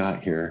what they've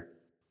got here.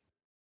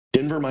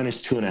 Denver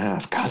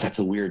 -2.5. God, that's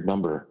a weird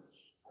number.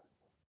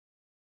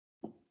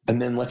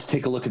 And then let's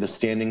take a look at the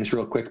standings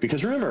real quick,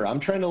 because remember, I'm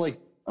trying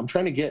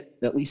to get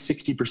at least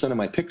 60% of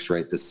my picks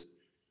right.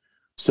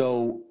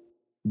 So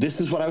this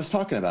is what I was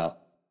talking about.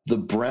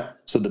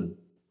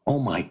 Oh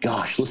my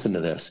gosh, listen to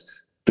this.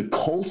 The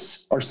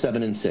Colts are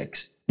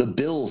 7-6. The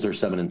Bills are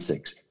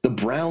 7-6. The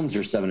Browns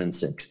are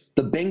 7-6.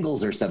 The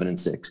Bengals are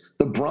 7-6.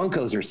 The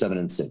Broncos are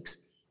 7-6.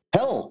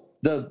 Hell,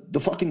 the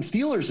fucking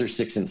Steelers are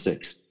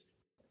 6-6.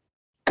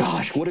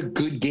 Gosh, what a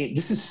good game.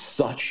 This is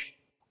such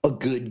a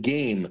good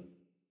game.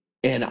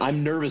 And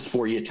I'm nervous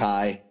for you,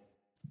 Ty.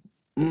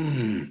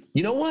 You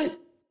know what?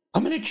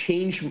 I'm going to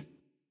change.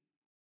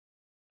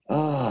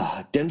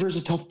 Denver's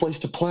a tough place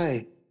to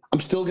play. I'm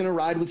still going to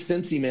ride with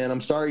Cincy, man. I'm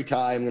sorry,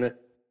 Ty.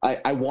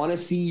 I want to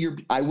see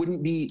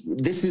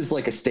this is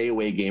like a stay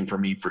away game for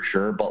me for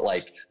sure, but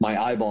like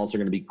my eyeballs are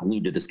going to be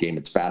glued to this game.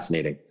 It's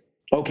fascinating.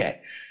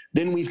 Okay.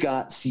 Then we've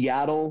got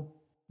Seattle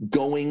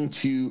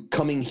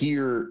coming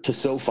here to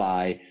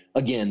SoFi.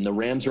 Again, the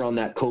Rams are on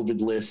that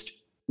COVID list.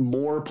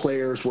 More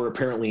players were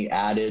apparently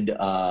added.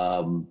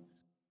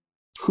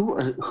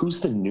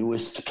 Who's the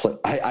newest player?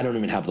 I don't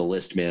even have the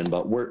list, man,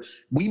 but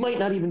we might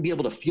not even be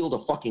able to field a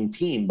fucking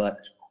team, but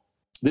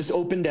this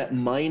opened at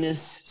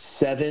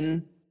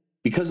 -7.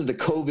 Because of the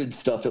COVID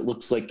stuff, it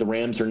looks like the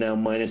Rams are now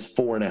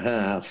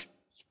 -4.5.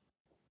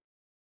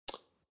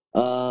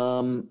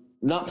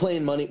 Not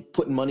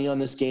putting money on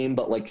this game,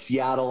 but like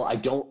Seattle,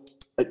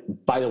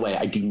 by the way,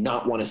 I do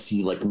not want to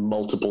see like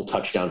multiple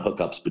touchdown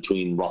hookups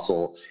between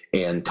Russell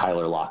and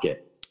Tyler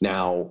Lockett.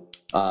 Now,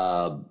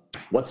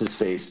 what's his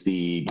face?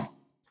 The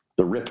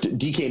ripped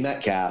DK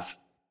Metcalf,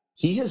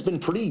 he has been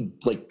pretty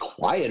like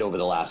quiet over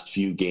the last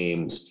few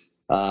games.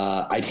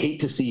 I'd hate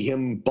to see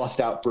him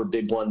bust out for a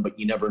big one, but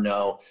you never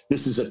know.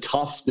 This is a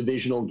tough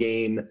divisional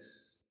game.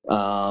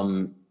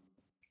 The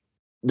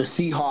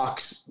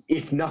Seahawks,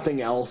 if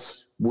nothing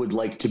else, would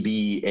like to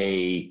be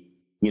a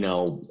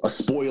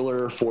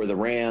spoiler for the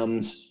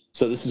Rams.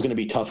 So this is going to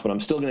be tough, but I'm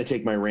still going to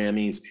take my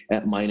Rammies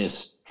at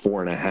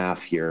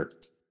 -4.5 here.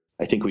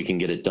 I think we can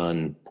get it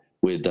done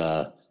with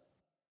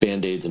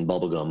Band-Aids and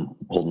bubblegum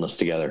holding us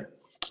together.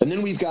 And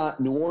then we've got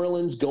New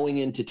Orleans going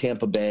into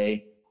Tampa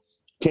Bay.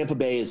 Tampa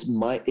Bay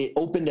it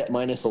opened at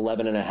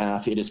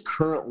 -11.5. It is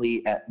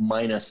currently at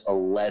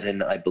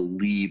 -11, I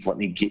believe. Let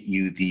me get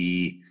you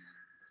the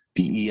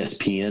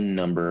ESPN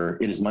number.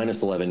 It is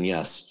 -11,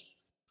 yes.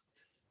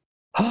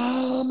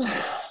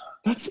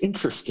 That's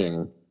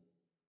interesting.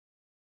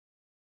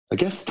 I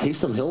guess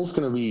Taysom Hill's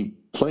going to be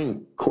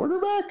playing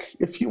quarterback,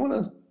 if you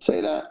want to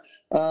say that.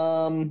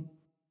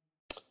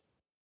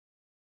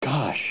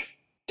 Gosh,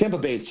 Tampa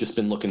Bay's just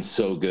been looking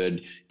so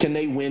good. Can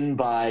they win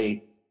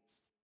by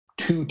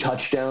 2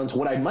 touchdowns?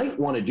 What I might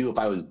want to do if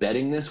I was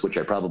betting this, which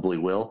I probably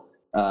will,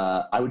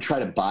 I would try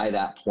to buy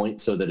that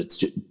point so that it's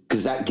just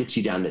because that gets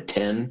you down to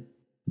 10.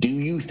 Do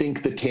you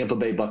think the Tampa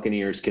Bay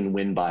Buccaneers can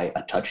win by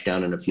a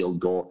touchdown and a field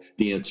goal?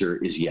 The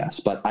answer is yes,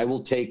 but I will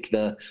take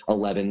the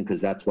 11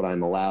 because that's what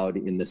I'm allowed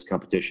in this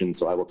competition.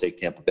 So I will take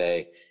Tampa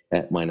Bay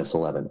at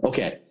 -11.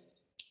 Okay.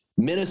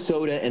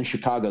 Minnesota and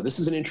Chicago. This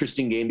is an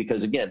interesting game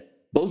because again,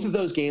 both of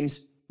those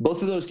teams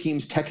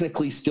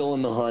technically still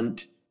in the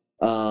hunt.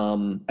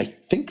 I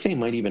think they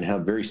might even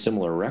have very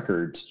similar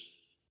records.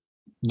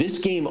 This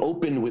game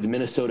opened with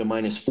Minnesota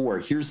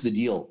 -4. Here's the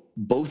deal.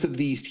 Both of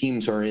these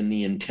teams are in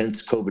the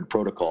intense COVID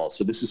protocol.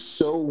 So this is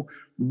so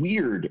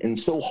weird and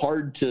so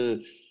hard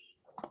to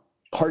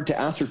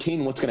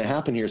ascertain what's going to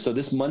happen here. So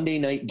this Monday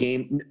night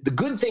game, the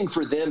good thing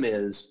for them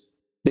is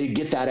they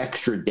get that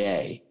extra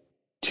day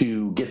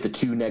to get the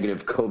 2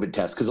 negative COVID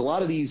tests. Because a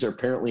lot of these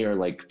apparently are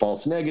like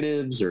false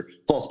negatives or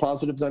false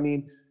positives. I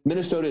mean,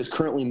 Minnesota is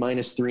currently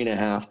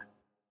 -3.5.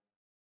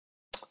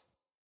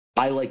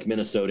 I like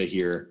Minnesota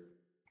here.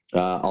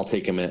 I'll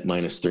take them at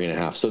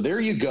 -3.5. So there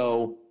you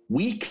go.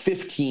 Week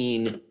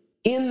 15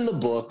 in the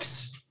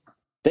books.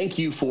 Thank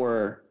you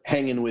for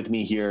hanging with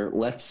me here.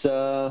 Let's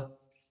go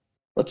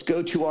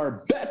to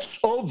our bets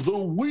of the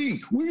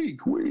week.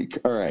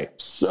 All right.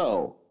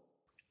 So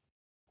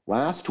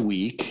last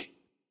week,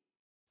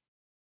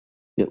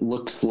 it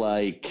looks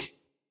like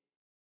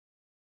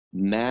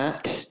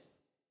Matt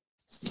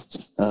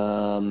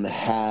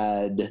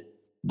had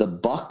the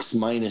Bucks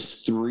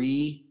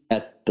 -3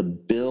 at the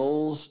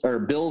Bills, or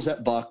Bills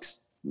at Bucks.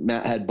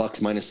 Matt had Bucks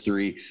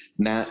 -3.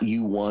 Matt,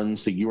 you won,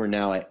 so you are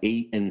now at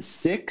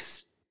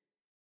 8-6.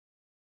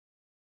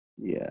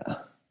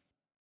 Yeah.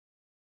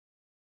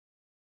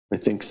 I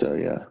think so,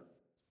 yeah.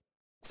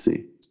 Let's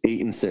see.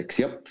 8-6,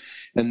 yep.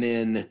 And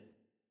then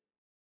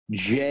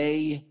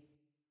Jay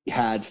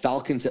had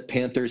Falcons at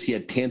Panthers. He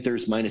had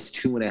Panthers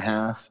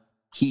 -2.5.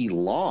 He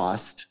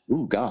lost.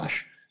 Ooh,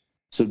 gosh.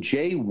 So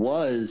Jay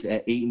was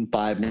at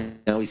 8-5.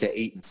 Now he's at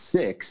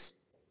 8-6.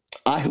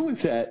 I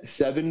was at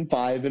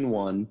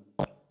 7-5-1,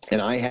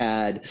 and I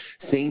had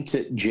Saints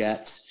at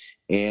Jets,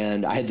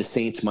 and I had the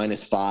Saints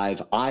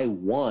 -5. I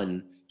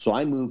won, so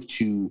I moved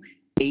to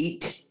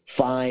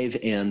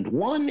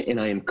 8-5-1, and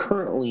I am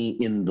currently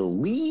in the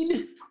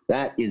lead.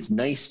 That is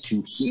nice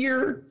to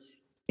hear,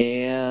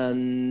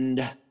 and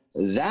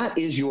that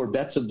is your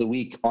bets of the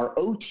week. Our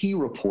OT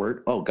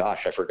report. Oh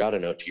gosh, I forgot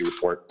an OT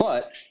report,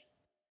 but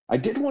I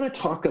did want to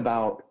talk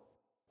about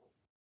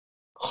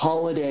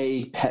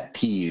holiday pet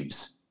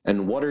peeves.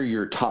 And what are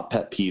your top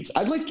pet peeves?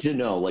 I'd like to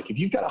know, like, if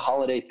you've got a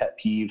holiday pet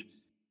peeve,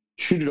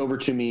 shoot it over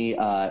to me,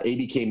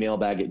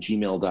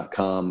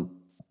 abkmailbag@gmail.com.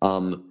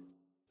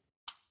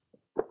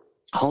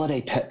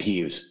 Holiday pet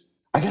peeves.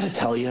 I got to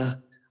tell you,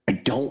 I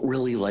don't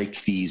really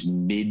like these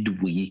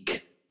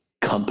midweek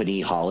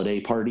company holiday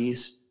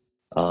parties.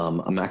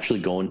 I'm actually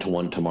going to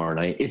one tomorrow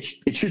night.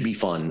 It should be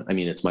fun. I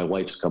mean, it's my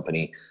wife's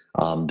company.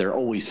 They're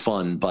always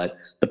fun, but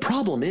the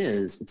problem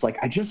is, it's like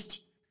I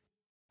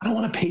don't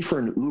want to pay for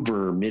an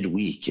Uber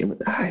midweek.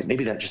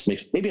 Maybe I'm just being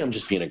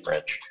a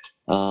Grinch.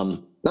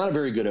 Not a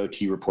very good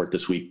OT report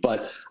this week,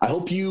 but I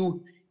hope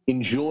you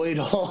enjoyed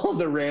all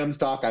the Rams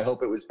talk. I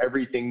hope it was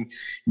everything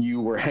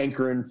you were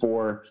hankering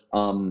for.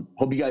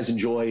 Hope you guys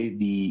enjoy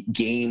the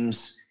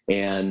games,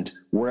 and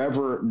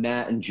wherever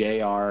Matt and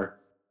Jay are,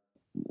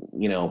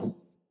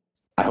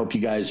 I hope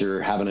you guys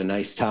are having a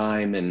nice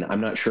time, and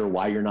I'm not sure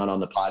why you're not on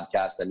the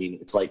podcast. I mean,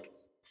 it's like,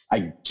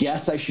 I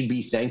guess I should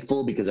be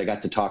thankful because I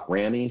got to talk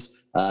Rammies,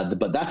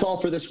 but that's all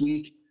for this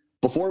week.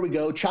 Before we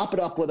go, chop it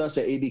up with us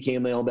at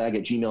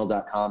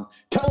abkmailbag@gmail.com.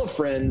 Tell a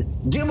friend,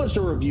 give us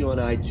a review on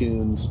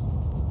iTunes.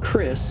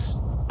 Chris,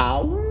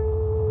 out.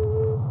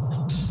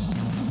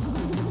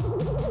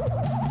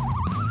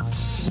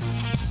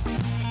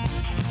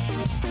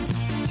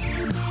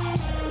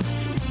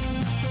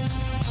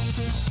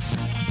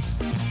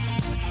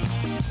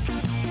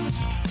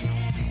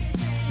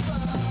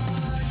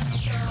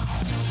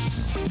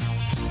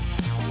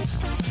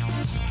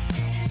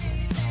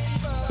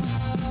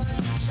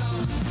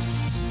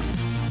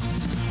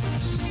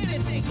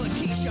 Anything but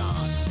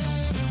Keyshawn.